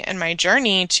for me in my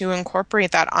journey to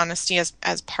incorporate that honesty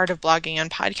as part of blogging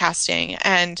and podcasting.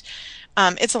 And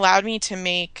it's allowed me to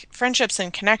make friendships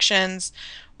and connections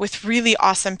with really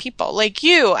awesome people like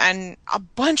you and a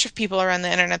bunch of people around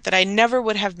the internet that I never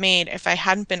would have made if I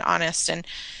hadn't been honest. And,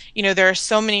 there are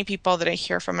so many people that I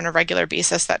hear from on a regular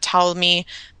basis that tell me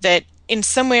that in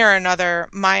some way or another,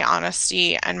 my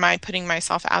honesty and my putting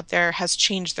myself out there has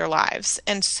changed their lives.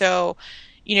 And so,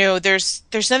 there's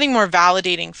nothing more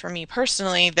validating for me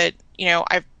personally that,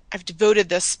 I've devoted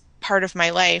this part of my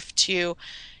life to,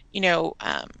 you know,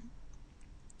 um,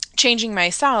 changing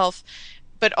myself,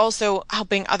 but also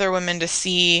helping other women to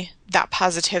see that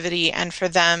positivity and for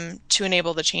them to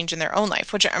enable the change in their own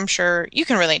life, which I'm sure you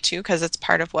can relate to because it's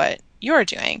part of what you're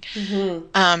doing. Hmm.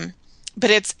 Um, but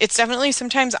it's definitely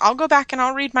sometimes I'll go back and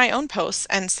I'll read my own posts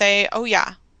and say, oh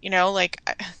yeah, like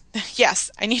yes,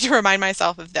 I need to remind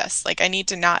myself of this. Like I need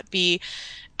to not be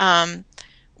um,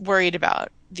 worried about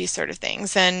these sort of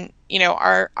things. And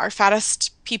our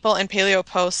fattest people in paleo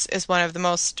posts is one of the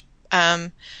most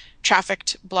um,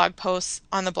 trafficked blog posts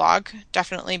on the blog,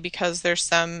 definitely because there's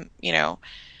some,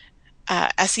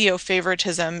 SEO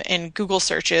favoritism in Google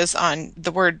searches on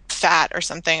the word fat or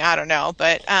something. I don't know,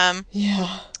 but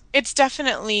Yeah. it's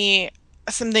definitely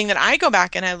something that I go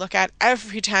back and I look at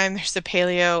every time there's a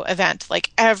paleo event,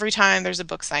 like every time there's a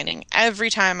book signing, every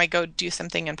time I go do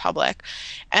something in public.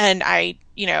 And I,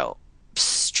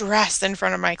 stress in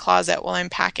front of my closet while I'm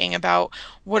packing about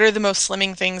what are the most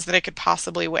slimming things that I could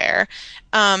possibly wear.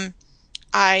 Um,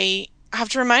 I have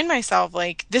to remind myself,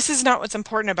 like, this is not what's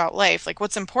important about life. Like,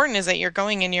 what's important is that you're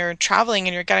going and you're traveling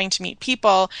and you're getting to meet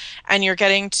people and you're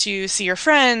getting to see your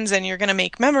friends and you're going to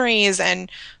make memories. And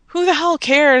who the hell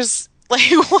cares, like,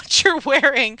 what you're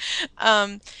wearing?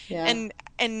 Um, Yeah.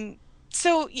 and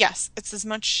so, yes, it's as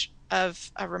much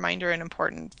of a reminder and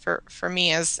important for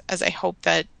me as I hope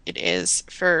that it is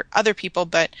for other people.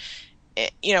 But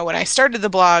when I started the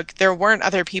blog, there weren't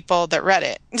other people that read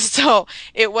it. So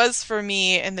it was for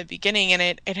me in the beginning, and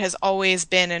it has always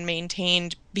been and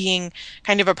maintained being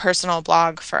kind of a personal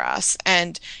blog for us.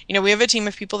 And, we have a team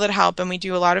of people that help and we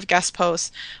do a lot of guest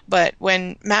posts. But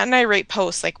when Matt and I write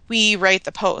posts, like we write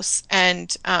the posts,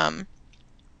 and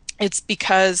it's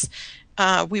because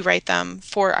we write them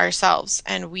for ourselves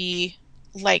and we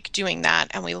like doing that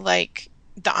and we like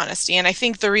the honesty. And I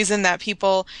think the reason that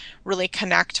people really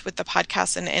connect with the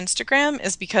podcast and Instagram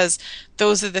is because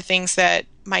those are the things that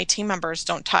my team members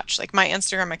don't touch. Like my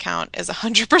Instagram account is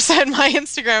 100% my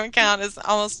Instagram account is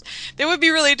almost, it would be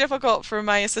really difficult for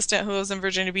my assistant who lives in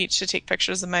Virginia Beach to take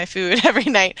pictures of my food every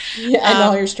night. Yeah, and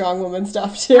all Um, your strong woman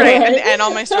stuff too, right. And, right? and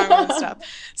all my strong woman stuff.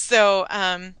 So,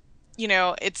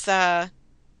 it's,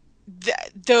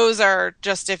 those are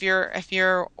just if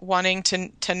you're wanting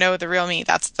to know the real me,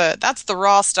 that's the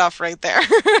raw stuff right there.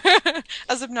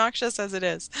 As obnoxious as it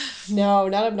is. No,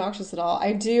 not obnoxious at all.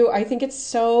 I think it's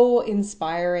so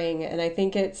inspiring, and I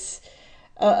think it's.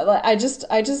 I just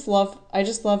love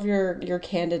your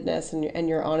candidness and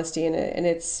your honesty, and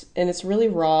it's really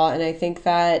raw. And I think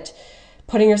that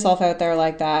putting yourself out there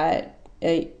like that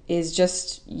is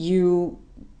just you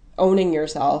owning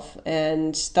yourself,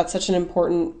 and that's such an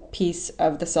important piece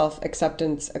of the self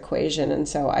acceptance equation. And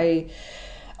so I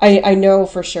know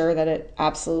for sure that it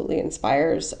absolutely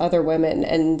inspires other women,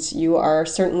 and you are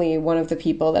certainly one of the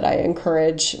people that I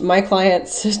encourage my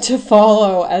clients to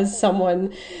follow as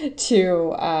someone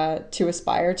to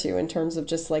aspire to in terms of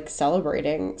just like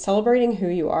celebrating who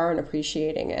you are and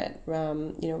appreciating it,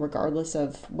 regardless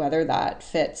of whether that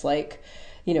fits like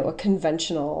a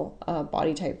conventional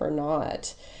body type or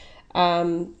not.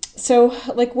 So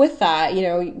like with that,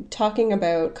 talking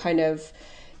about kind of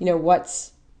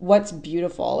what's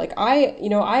beautiful. Like I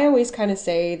always kind of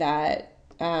say that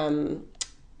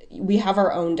we have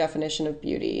our own definition of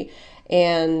beauty,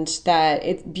 and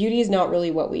that beauty is not really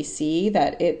what we see,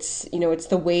 that it's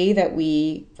the way that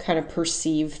we kind of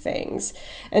perceive things.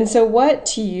 And so what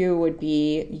to you would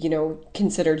be,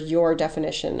 considered your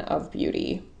definition of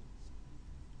beauty?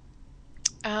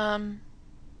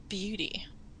 Beauty.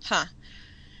 Huh.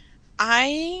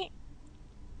 I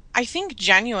I think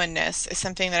genuineness is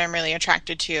something that I'm really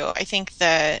attracted to. I think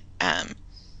that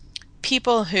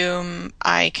people whom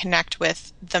I connect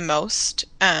with the most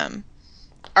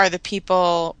are the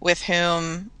people with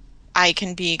whom I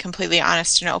can be completely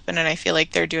honest and open, and I feel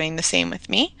like they're doing the same with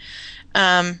me.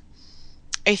 Um,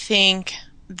 I think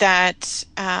that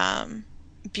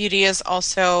beauty is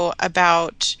also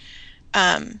about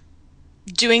um,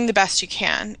 doing the best you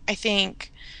can. I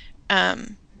think,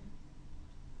 um,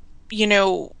 you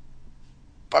know,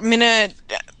 I'm gonna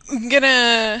I'm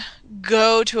gonna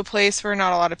go to a place where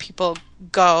not a lot of people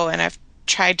go, and I've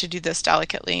tried to do this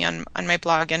delicately on my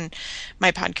blog and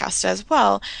my podcast as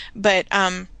well. But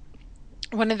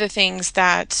one of the things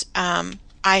that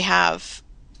I have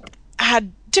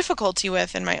had difficulty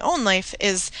with in my own life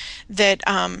is that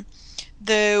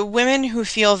the women who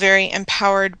feel very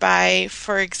empowered by,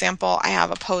 for example, I have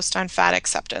a post on fat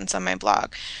acceptance on my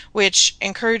blog, which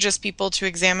encourages people to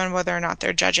examine whether or not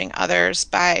they're judging others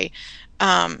by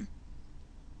um,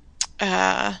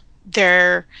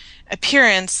 their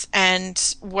appearance,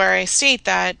 and where I state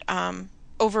that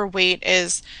overweight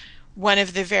is one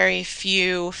of the very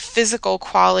few physical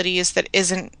qualities that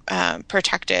isn't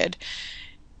protected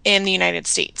in the United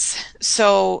States.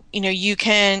 So, you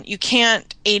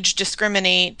can't age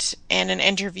discriminate in an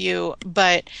interview,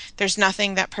 but there's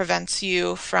nothing that prevents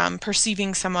you from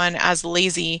perceiving someone as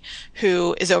lazy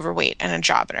who is overweight in a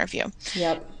job interview.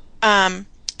 Yep. Um,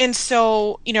 and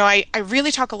so, I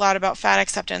really talk a lot about fat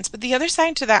acceptance, but the other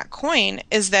side to that coin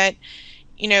is that,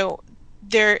 you know,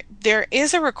 there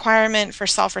is a requirement for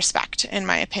self-respect, in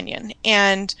my opinion.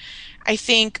 And I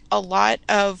think a lot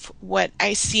of what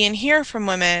I see and hear from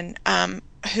women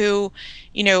who,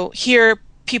 hear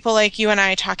people like you and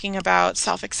I talking about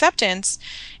self-acceptance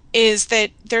is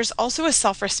that there's also a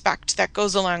self-respect that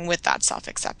goes along with that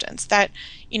self-acceptance. That,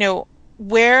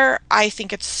 where I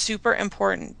think it's super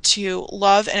important to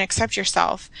love and accept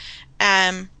yourself,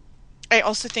 I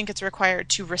also think it's required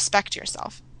to respect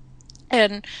yourself.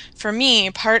 And for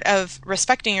me, part of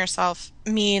respecting yourself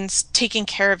means taking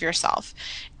care of yourself.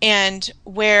 And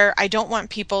where I don't want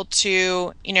people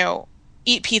to,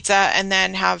 eat pizza and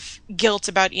then have guilt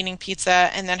about eating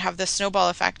pizza and then have the snowball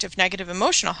effect of negative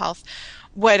emotional health,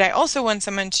 what I also want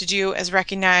someone to do is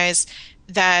recognize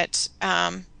that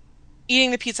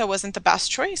eating the pizza wasn't the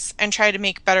best choice and try to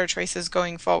make better choices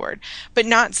going forward. But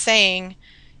not saying,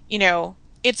 you know,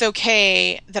 it's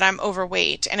okay that I'm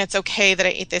overweight and it's okay that I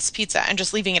ate this pizza and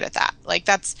just leaving it at that. Like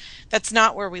that's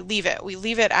not where we leave it. We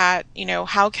leave it at,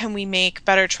 how can we make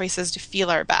better choices to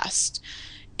feel our best?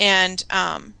 And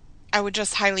I would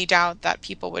just highly doubt that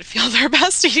people would feel their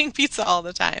best eating pizza all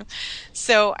the time.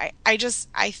 So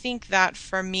I think that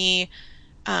for me,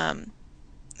 um,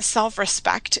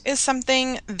 self-respect is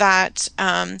something that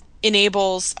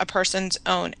enables a person's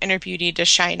own inner beauty to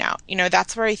shine out.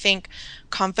 That's where I think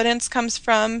confidence comes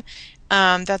from.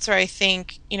 That's where I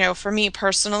think, for me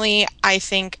personally, I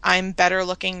think I'm better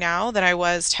looking now than I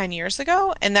was 10 years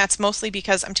ago. And that's mostly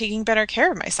because I'm taking better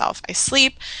care of myself. I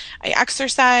sleep, I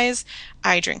exercise,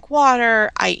 I drink water,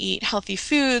 I eat healthy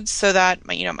foods so that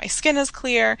my skin is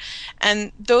clear.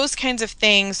 And those kinds of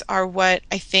things are what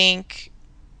I think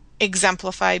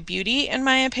exemplify beauty, in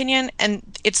my opinion.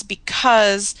 And it's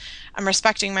because I'm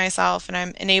respecting myself and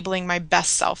I'm enabling my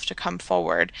best self to come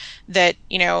forward that,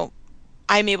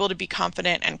 I'm able to be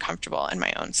confident and comfortable in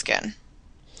my own skin.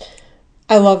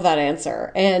 I love that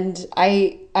answer, and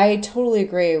I totally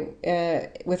agree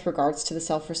with regards to the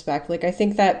self respect. Like I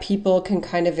think that people can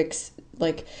kind of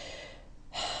like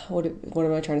what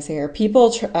am I trying to say here?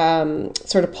 People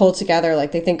sort of pull together,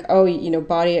 like they think, oh,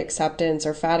 body acceptance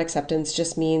or fat acceptance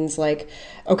just means like,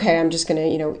 okay, I'm just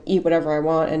gonna, eat whatever I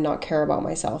want and not care about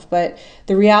myself. But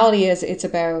the reality is it's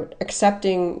about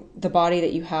accepting the body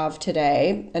that you have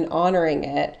today and honoring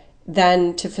it,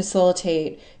 then to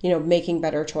facilitate, making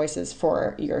better choices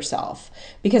for yourself,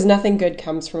 because nothing good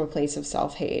comes from a place of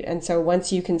self-hate. And so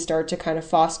once you can start to kind of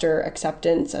foster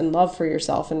acceptance and love for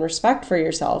yourself and respect for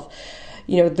yourself,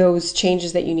 those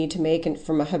changes that you need to make, and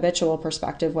from a habitual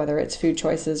perspective, whether it's food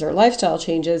choices or lifestyle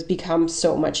changes, become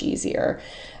so much easier.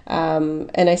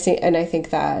 And I think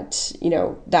that,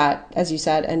 that, as you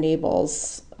said,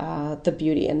 enables the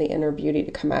beauty and the inner beauty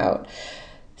to come out.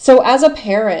 So as a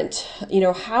parent,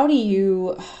 how do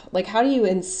you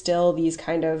instill these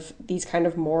kind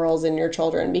of morals in your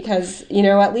children? Because,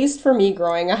 at least for me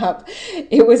growing up,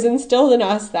 it was instilled in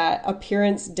us that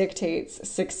appearance dictates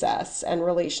success and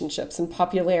relationships and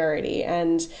popularity,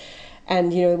 and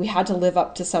we had to live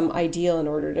up to some ideal in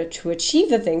order to achieve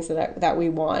the things that we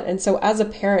want. And so as a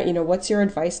parent, what's your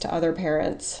advice to other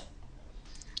parents?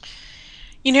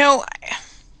 You know,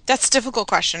 That's a difficult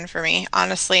question for me,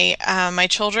 honestly. My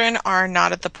children are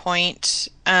not at the point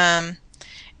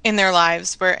in their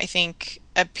lives where I think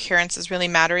appearance is really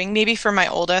mattering. Maybe for my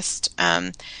oldest,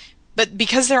 but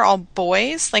because they're all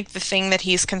boys, like the thing that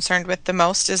he's concerned with the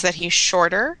most is that he's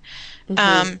shorter. Hmm.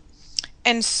 Um,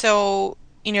 and so,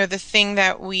 the thing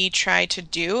that we try to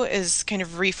do is kind of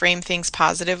reframe things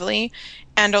positively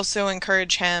and also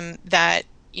encourage him that,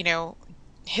 you know,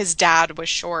 his dad was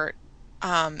short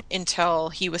until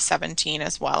he was 17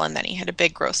 as well. And then he had a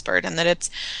big growth spurt, and that it's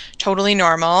totally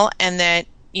normal. And that,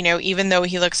 even though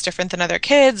he looks different than other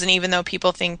kids, and even though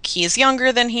people think he's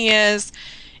younger than he is,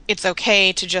 it's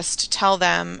okay to just tell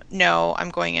them, no, I'm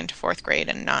going into fourth grade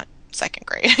and not second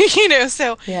grade.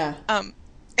 So Yeah. um,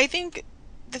 I think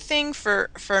the thing for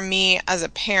me as a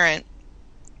parent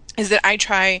is that I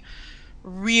try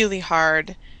really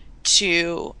hard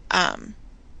to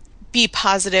be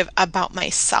positive about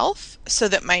myself so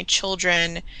that my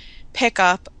children pick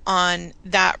up on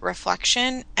that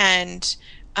reflection and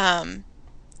um,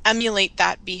 emulate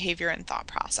that behavior and thought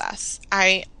process.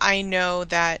 I know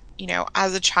that,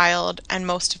 as a child and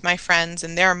most of my friends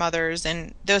and their mothers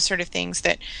and those sort of things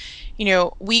that,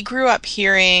 we grew up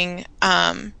hearing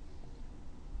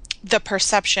the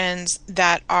perceptions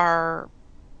that our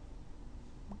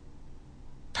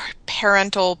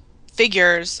parental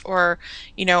figures or,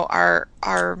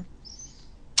 our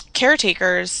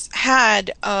caretakers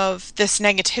had of this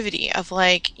negativity of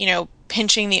like,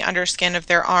 pinching the underskin of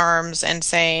their arms and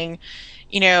saying,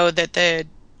 that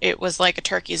it was like a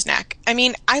turkey's neck. I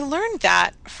mean, I learned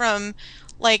that from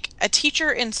like a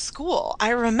teacher in school. I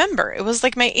remember it was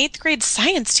like my eighth grade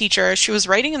science teacher. She was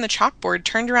writing in the chalkboard,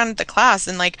 turned around at the class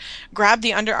and like grabbed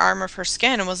the underarm of her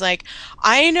skin and was like,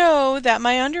 I know that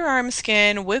my underarm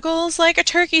skin wiggles like a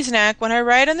turkey's neck when I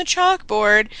write on the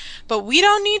chalkboard, but we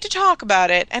don't need to talk about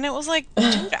it. And it was like,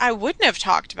 dude, I wouldn't have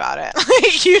talked about it.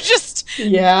 Like you just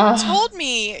Yeah. told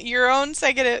me your own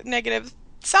negative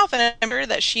self. And I remember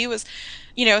that she was,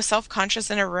 self-conscious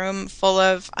in a room full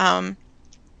of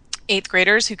eighth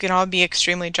graders who can all be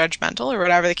extremely judgmental or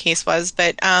whatever the case was.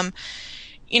 But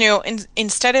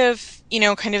instead of,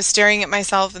 kind of staring at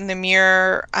myself in the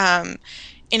mirror,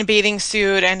 in a bathing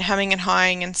suit and hemming and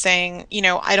hawing and saying,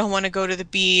 I don't want to go to the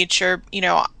beach or,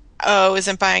 oh,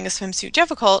 isn't buying a swimsuit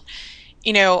difficult?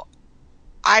 You know,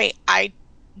 I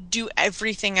do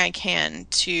everything I can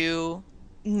to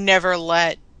never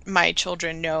let my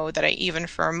children know that I even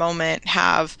for a moment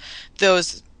have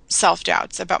those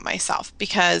self-doubts about myself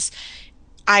because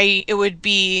it would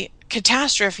be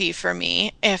catastrophe for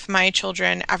me if my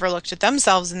children ever looked at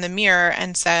themselves in the mirror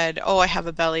and said, "Oh, I have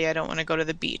a belly. I don't want to go to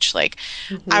the beach." Like,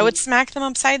 I would Hmm. smack them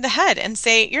upside the head and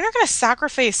say, "You're not going to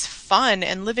sacrifice fun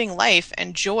and living life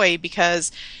and joy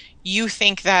because you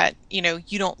think that, you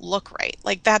don't look right.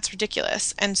 Like, that's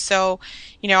ridiculous." And so,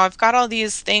 I've got all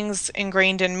these things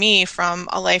ingrained in me from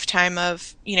a lifetime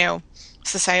of,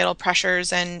 societal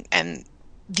pressures and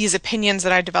these opinions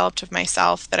that I developed of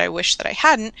myself that I wish that I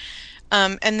hadn't.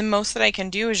 And the most that I can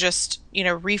do is just,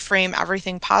 reframe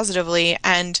everything positively.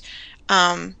 And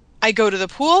I go to the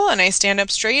pool and I stand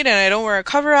up straight and I don't wear a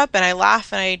cover up and I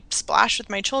laugh and I splash with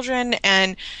my children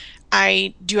and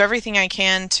I do everything I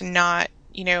can to not,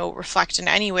 reflect in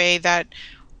any way that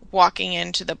walking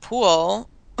into the pool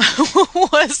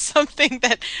was something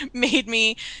that made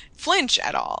me flinch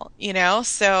at all,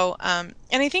 So, and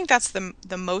I think that's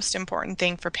the most important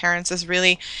thing for parents is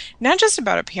really not just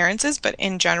about appearances, but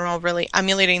in general, really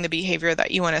emulating the behavior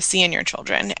that you want to see in your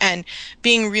children and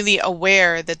being really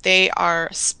aware that they are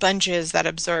sponges that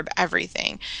absorb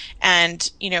everything. And,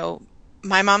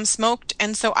 my mom smoked,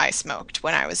 and so I smoked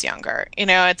when I was younger.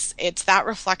 It's that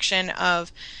reflection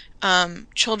of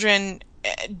children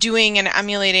doing and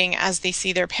emulating as they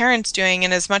see their parents doing.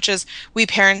 And as much as we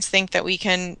parents think that we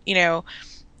can,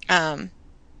 um,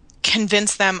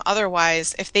 convince them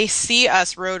otherwise, if they see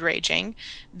us road raging,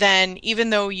 then even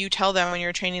though you tell them when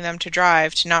you're training them to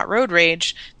drive to not road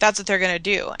rage, that's what they're going to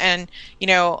do. And,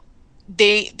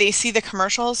 they see the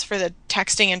commercials for the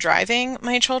texting and driving,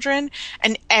 my children,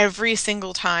 and every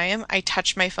single time I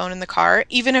touch my phone in the car,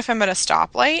 even if I'm at a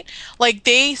stoplight, like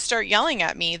they start yelling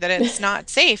at me that it's not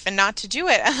safe and not to do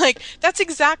it. And like that's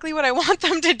exactly what I want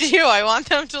them to do. I want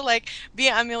them to like be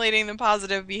emulating the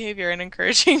positive behavior and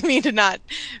encouraging me to not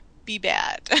be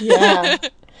bad. Yeah.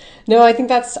 No, I think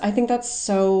that's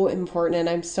so important, and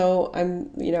I'm so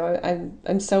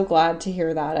glad to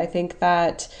hear that. I think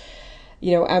that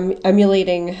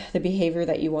emulating the behavior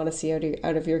that you want to see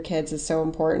out of your kids is so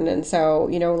important. And so,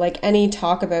 like any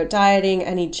talk about dieting,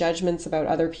 any judgments about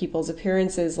other people's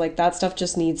appearances, like that stuff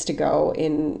just needs to go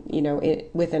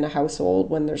within a household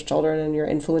when there's children and you're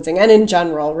influencing, and in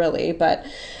general, really. But,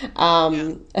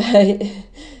 Yeah.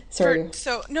 sorry.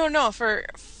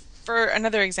 For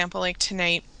another example, like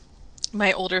tonight,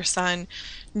 my older son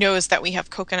knows that we have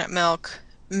coconut milk,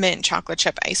 mint chocolate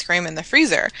chip ice cream in the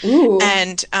freezer. Ooh,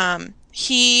 And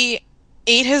he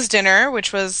ate his dinner,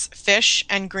 which was fish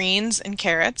and greens and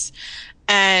carrots.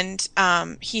 And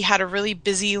he had a really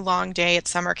busy, long day at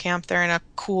summer camp. They're in a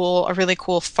really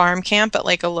cool farm camp at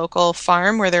like a local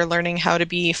farm where they're learning how to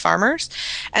be farmers.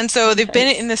 And so they've been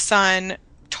in nice. the sun,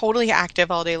 totally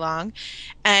active all day long.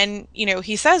 And,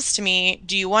 he says to me,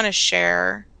 "Do you want to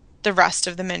share the rest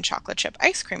of the mint chocolate chip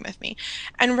ice cream with me?"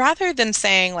 And rather than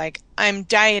saying, like, "I'm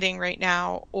dieting right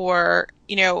now," or,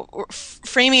 or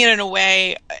framing it in a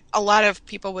way a lot of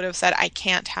people would have said, "I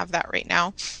can't have that right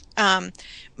now." Um,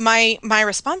 my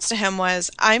response to him was,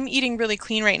 "I'm eating really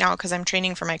clean right now because I'm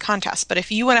training for my contest. But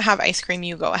if you want to have ice cream,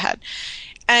 you go ahead."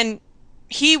 And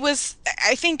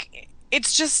I think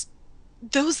it's just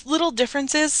those little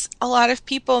differences. A lot of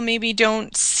people maybe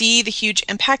don't see the huge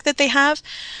impact that they have,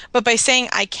 but by saying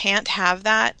I can't have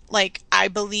that, like I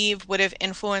believe would have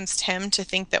influenced him to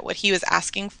think that what he was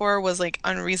asking for was like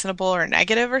unreasonable or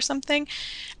negative or something.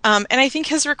 And I think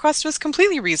his request was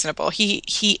completely reasonable.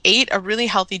 He ate a really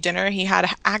healthy dinner. He had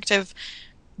an active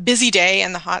busy day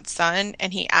in the hot sun,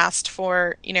 and he asked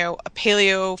for, a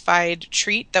paleofied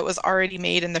treat that was already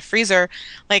made in the freezer.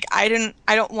 Like I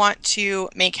don't want to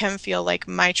make him feel like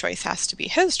my choice has to be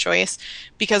his choice,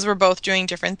 because we're both doing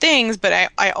different things, but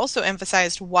I also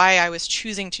emphasized why I was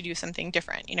choosing to do something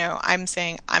different. I'm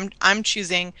saying I'm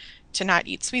choosing to not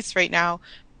eat sweets right now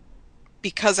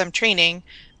because I'm training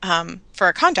for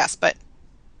a contest, but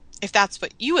if that's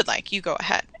what you would like, you go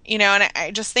ahead. And I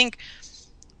just think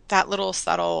that little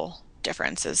subtle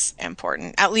difference is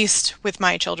important. At least with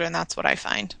my children, that's what I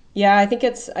find. Yeah, I think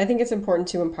it's important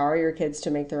to empower your kids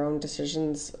to make their own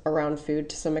decisions around food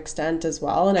to some extent as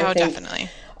well. And I Oh, think definitely.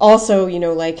 also, you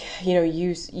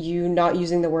not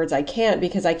using the words "I can't,"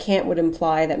 because "I can't" would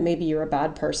imply that maybe you're a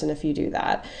bad person if you do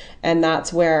that. And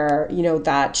that's where,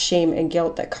 that shame and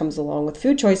guilt that comes along with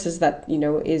food choices that,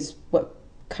 is what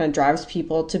kind of drives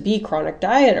people to be chronic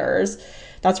dieters.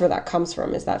 That's where that comes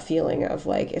from, is that feeling of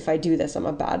like, if I do this, I'm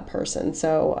a bad person.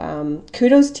 So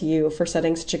kudos to you for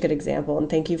setting such a good example, and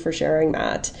thank you for sharing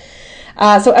that.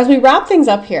 So as we wrap things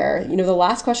up here, the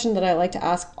last question that I like to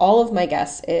ask all of my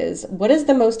guests is, what is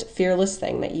the most fearless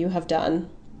thing that you have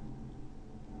done?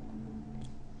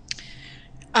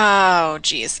 Oh,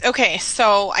 geez. Okay,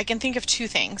 so I can think of two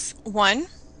things. One,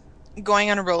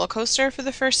 going on a roller coaster for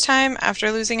the first time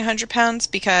after losing 100 pounds,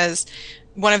 because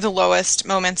one of the lowest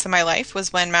moments in my life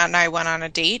was when Matt and I went on a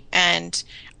date and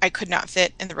I could not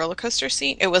fit in the roller coaster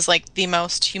seat. It was like the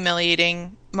most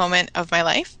humiliating moment of my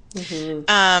life. Hmm.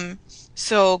 Um,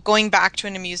 so going back to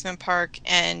an amusement park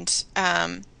and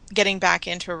getting back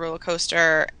into a roller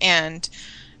coaster and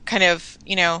kind of,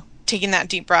 taking that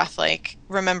deep breath, like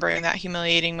remembering that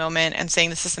humiliating moment and saying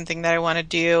this is something that I want to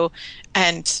do,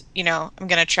 and I'm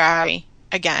gonna try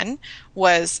again,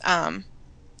 was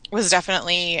was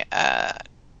definitely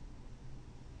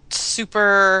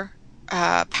super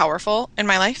powerful in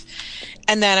my life.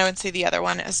 And then I would say the other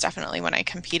one is definitely when I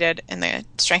competed in the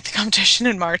strength competition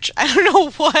in March. I don't know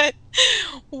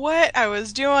what I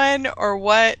was doing or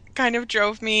what kind of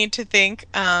drove me to think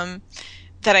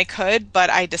that I could, but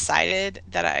I decided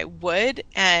that I would,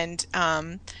 and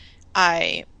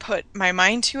I put my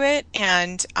mind to it,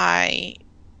 and I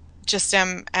just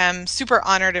am super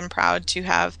honored and proud to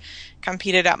have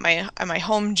competed at my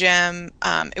home gym.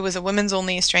 It was a women's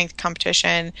only strength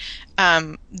competition.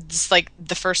 It's like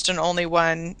the first and only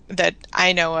one that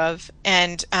I know of,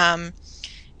 and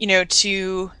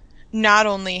to not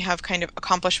only have kind of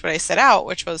accomplished what I set out,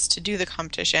 which was to do the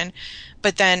competition,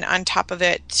 but then on top of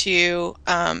it to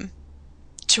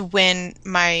win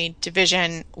my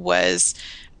division was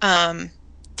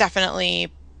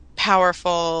definitely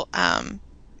powerful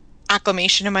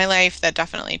acclamation in my life that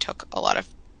definitely took a lot of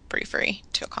bravery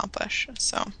to accomplish.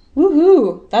 So,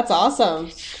 Woohoo! That's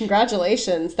awesome.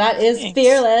 Congratulations. That is thanks.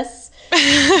 fearless.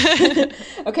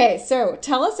 Okay, so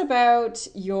tell us about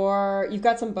you've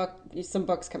got some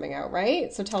books coming out,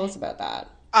 right? So tell us about that.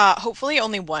 Hopefully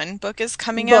only one book is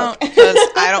coming Book. out because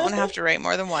I don't want to have to write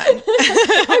more than one.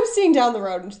 I'm seeing down the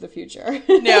road into the future.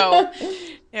 No,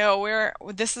 no,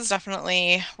 this is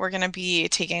definitely we're gonna be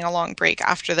taking a long break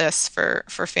after this for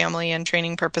family and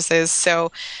training purposes.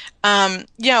 So,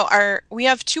 our we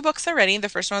have two books already. The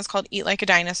first one is called Eat Like a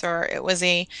Dinosaur. It was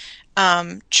a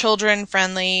children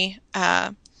friendly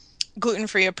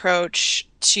gluten-free approach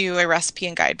to a recipe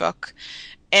and guidebook.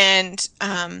 And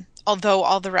although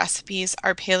all the recipes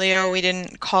are paleo, we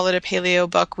didn't call it a paleo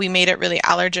book. We made it really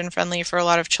allergen friendly for a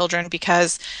lot of children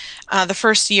because the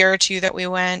first year or two that we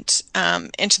went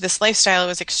into this lifestyle, it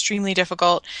was extremely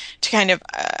difficult to kind of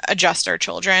adjust our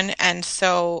children. And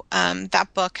so that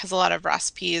book has a lot of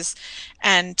recipes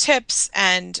and tips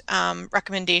and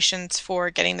recommendations for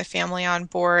getting the family on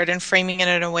board and framing it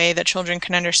in a way that children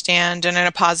can understand and in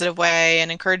a positive way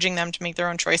and encouraging them to make their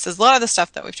own choices. A lot of the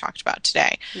stuff that we've talked about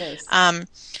today. Nice.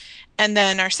 And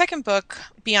then our second book,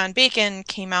 Beyond Bacon,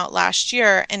 came out last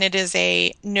year, and it is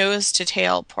a nose to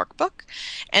tail pork book.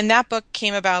 And that book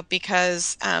came about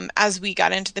because as we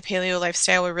got into the paleo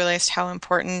lifestyle, we realized how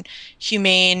important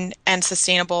humane and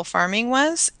sustainable farming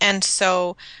was. And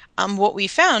so what we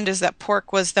found is that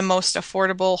pork was the most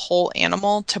affordable whole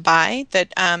animal to buy,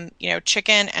 that,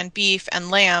 chicken and beef and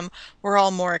lamb were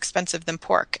all more expensive than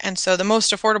pork. And so the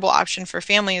most affordable option for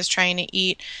families trying to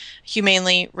eat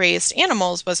humanely raised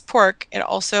animals was pork. It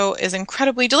also is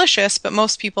incredibly delicious, but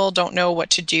most people don't know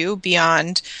what to do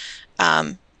beyond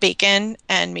bacon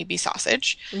and maybe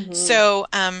sausage. Mm-hmm. So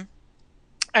I'm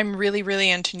really, really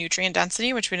into nutrient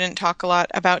density, which we didn't talk a lot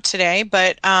about today,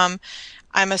 but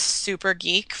I'm a super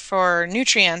geek for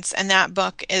nutrients, and that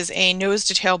book is a nose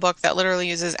to tail book that literally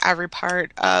uses every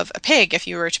part of a pig if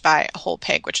you were to buy a whole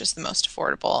pig, which is the most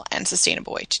affordable and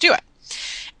sustainable way to do it.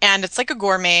 And it's like a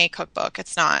gourmet cookbook.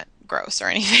 It's not gross or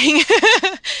anything.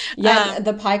 Yeah,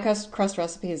 the pie crust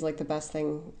recipe is like the best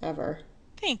thing ever,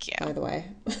 Thank you. by the way.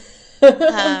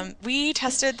 We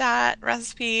tested that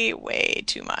recipe way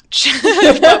too much,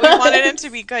 but we wanted it to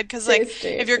be good because, like, Tasty.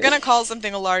 if you're gonna call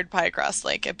something a lard pie crust,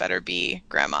 like, it better be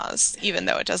grandma's, even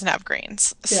though it doesn't have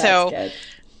grains. Yeah, So, it's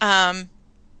good.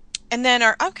 and then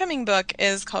our upcoming book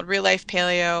is called Real Life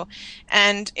Paleo,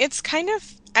 and it's kind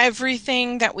of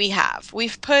everything that we have.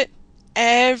 We've put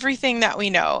everything that we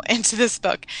know into this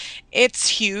book. It's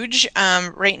huge.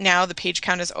 Right now, the page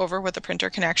count is over what the printer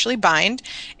can actually bind.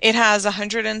 It has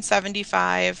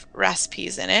 175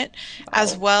 recipes in it,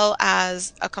 as Wow. well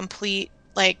as a complete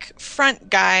like front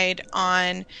guide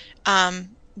on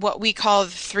what we call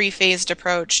the three-phased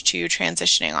approach to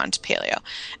transitioning onto paleo.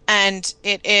 And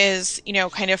it is,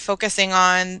 kind of focusing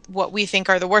on what we think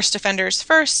are the worst offenders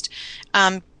first,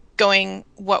 going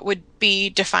what would be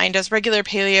defined as regular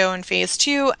paleo in phase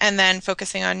 2, and then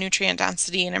focusing on nutrient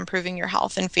density and improving your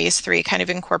health in phase 3, kind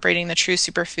of incorporating the true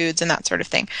superfoods and that sort of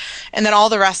thing. And then all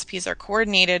the recipes are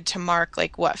coordinated to mark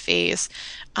like what phase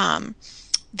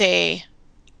they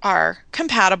are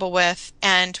compatible with.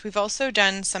 And we've also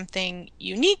done something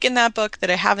unique in that book that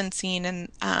I haven't seen in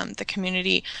the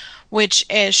community, which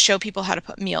is show people how to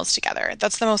put meals together.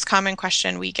 That's the most common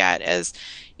question we get is,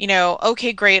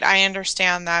 okay, great, I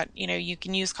understand that, you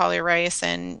can use cauli rice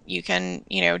and you can,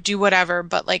 do whatever,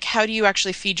 but like, how do you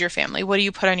actually feed your family? What do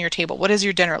you put on your table? What does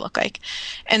your dinner look like?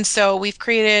 And so we've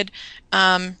created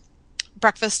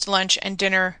breakfast, lunch, and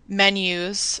dinner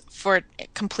menus for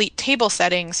complete table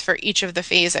settings for each of the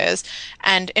phases.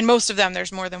 And in most of them,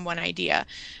 there's more than one idea.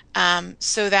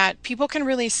 So that people can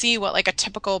really see what like a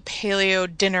typical paleo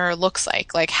dinner looks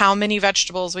like how many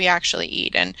vegetables we actually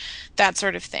eat and that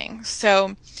sort of thing.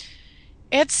 So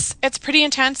it's pretty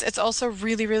intense. It's also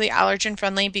really, really allergen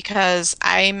friendly because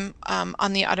I'm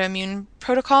on the autoimmune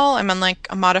protocol. I'm on like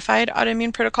a modified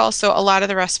autoimmune protocol. So a lot of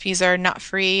the recipes are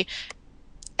nut-free,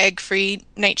 egg-free,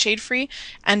 nightshade-free.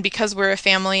 And because we're a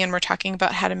family and we're talking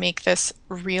about how to make this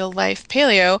real life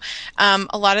paleo,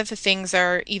 a lot of the things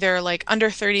are either like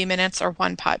under 30 minutes or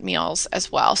one pot meals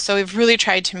as well. So we've really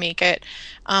tried to make it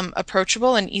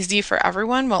approachable and easy for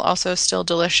everyone while also still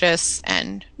delicious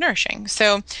and nourishing.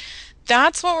 So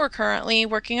that's what we're currently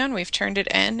working on. We've turned it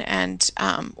in and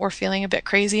we're feeling a bit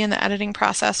crazy in the editing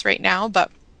process right now,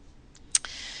 but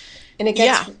And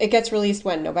yeah, it gets released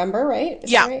when? November, right? Is that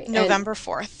yeah, right? November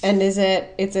 4th. And is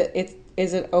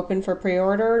it open for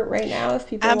pre-order right now if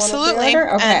people want to Absolutely.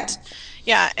 pre-order? Okay. And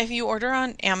yeah, if you order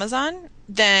on Amazon,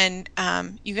 then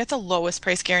you get the lowest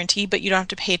price guarantee, but you don't have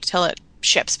to pay till it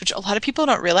ships, which a lot of people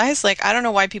don't realize. Like, I don't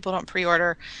know why people don't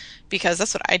pre-order because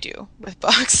that's what I do with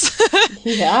books.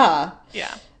 Yeah.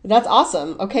 Yeah. That's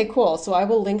awesome. Okay, cool. So I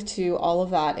will link to all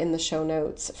of that in the show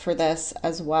notes for this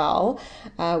as well,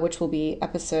 which will be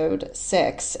episode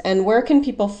 6. And where can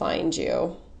people find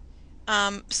you?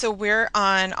 So we're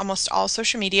on almost all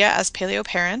social media as Paleo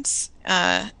Parents.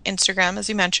 Instagram, as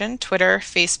you mentioned, Twitter,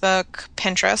 Facebook,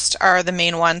 Pinterest are the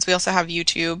main ones. We also have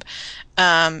YouTube.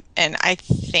 And I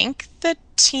think the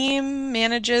team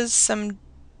manages some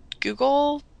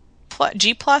Google plus,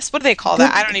 G plus. What do they call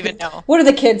that? I don't even know. What are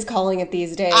the kids calling it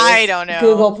these I days? don't know.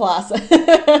 Google Plus.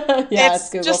 Yeah, it's It's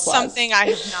Google just Plus. something I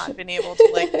have not been able to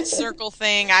like the circle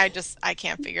thing. I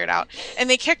can't figure it out. And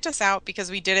they kicked us out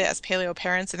because we did it as Paleo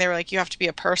Parents, and they were like, you have to be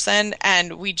a person,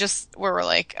 and we were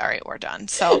like, all right, we're done.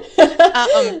 So,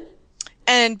 um,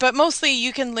 but mostly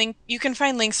you can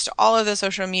find links to all of the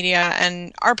social media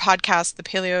and our podcast, The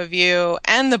Paleo View,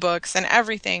 and the books and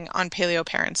everything on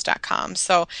paleoparents.com.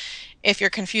 So if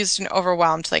you're confused and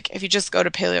overwhelmed, like if you just go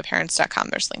to paleoparents.com,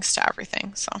 there's links to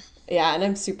everything. So Yeah, and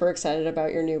I'm super excited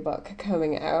about your new book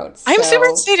coming out. I'm super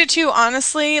So excited too,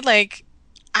 honestly. Like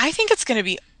I think it's gonna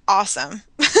be awesome.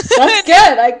 that's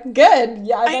good. Good.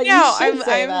 Yeah, I you know. should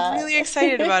say I'm that. really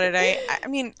excited about it. I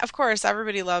mean, of course,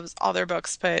 everybody loves all their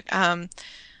books, but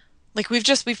like we've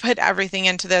put everything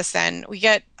into this and we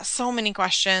get so many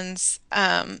questions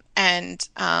I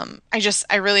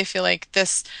really feel like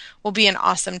this will be an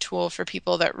awesome tool for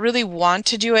people that really want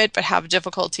to do it but have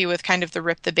difficulty with kind of the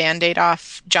rip the band-aid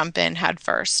off, jump in head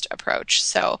first approach.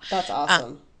 So That's um,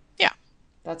 awesome. yeah.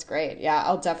 That's great. Yeah,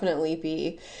 I'll definitely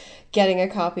be getting a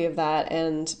copy of that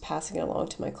and passing it along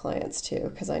to my clients too,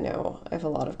 because I know I have a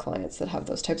lot of clients that have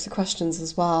those types of questions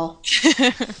as well.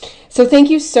 So thank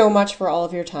you so much for all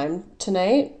of your time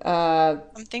tonight.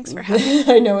 Thanks for having me.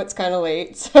 I know it's kind of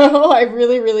late, so I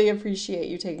really, really appreciate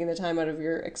you taking the time out of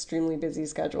your extremely busy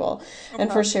schedule No and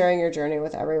for problem. sharing your journey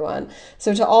with everyone.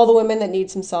 So to all the women that need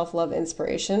some self-love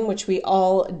inspiration, which we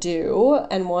all do,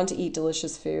 and want to eat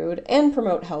delicious food and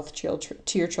promote health to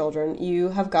your children, you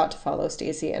have got to follow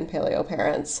Stacy and Paleo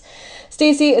Parents.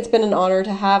 Stacy, it's been an honor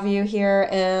to have you here,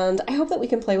 and I hope that we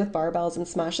can play with barbells and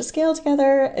smash a scale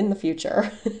together in the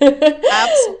future.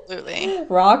 Absolutely.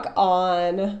 Rock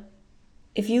on.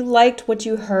 If you liked what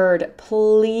you heard,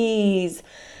 please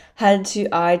head to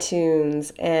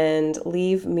iTunes and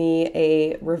leave me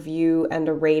a review and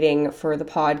a rating for the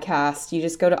podcast. You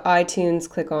just go to iTunes,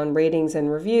 click on ratings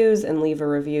and reviews, and leave a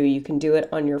review. You can do it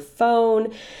on your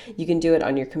phone, you can do it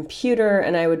on your computer,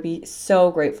 and I would be so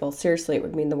grateful. Seriously, it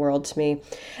would mean the world to me.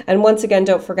 And once again,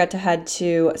 don't forget to head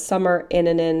to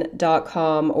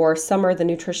summerinanen.com or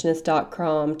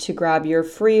summerthenutritionist.com to grab your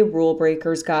free Rule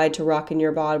Breakers Guide to Rockin'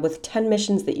 Your Bod with 10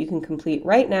 missions that you can complete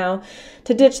right now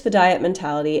to ditch the diet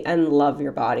mentality and love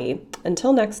your body.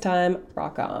 Until next time,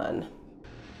 rock on.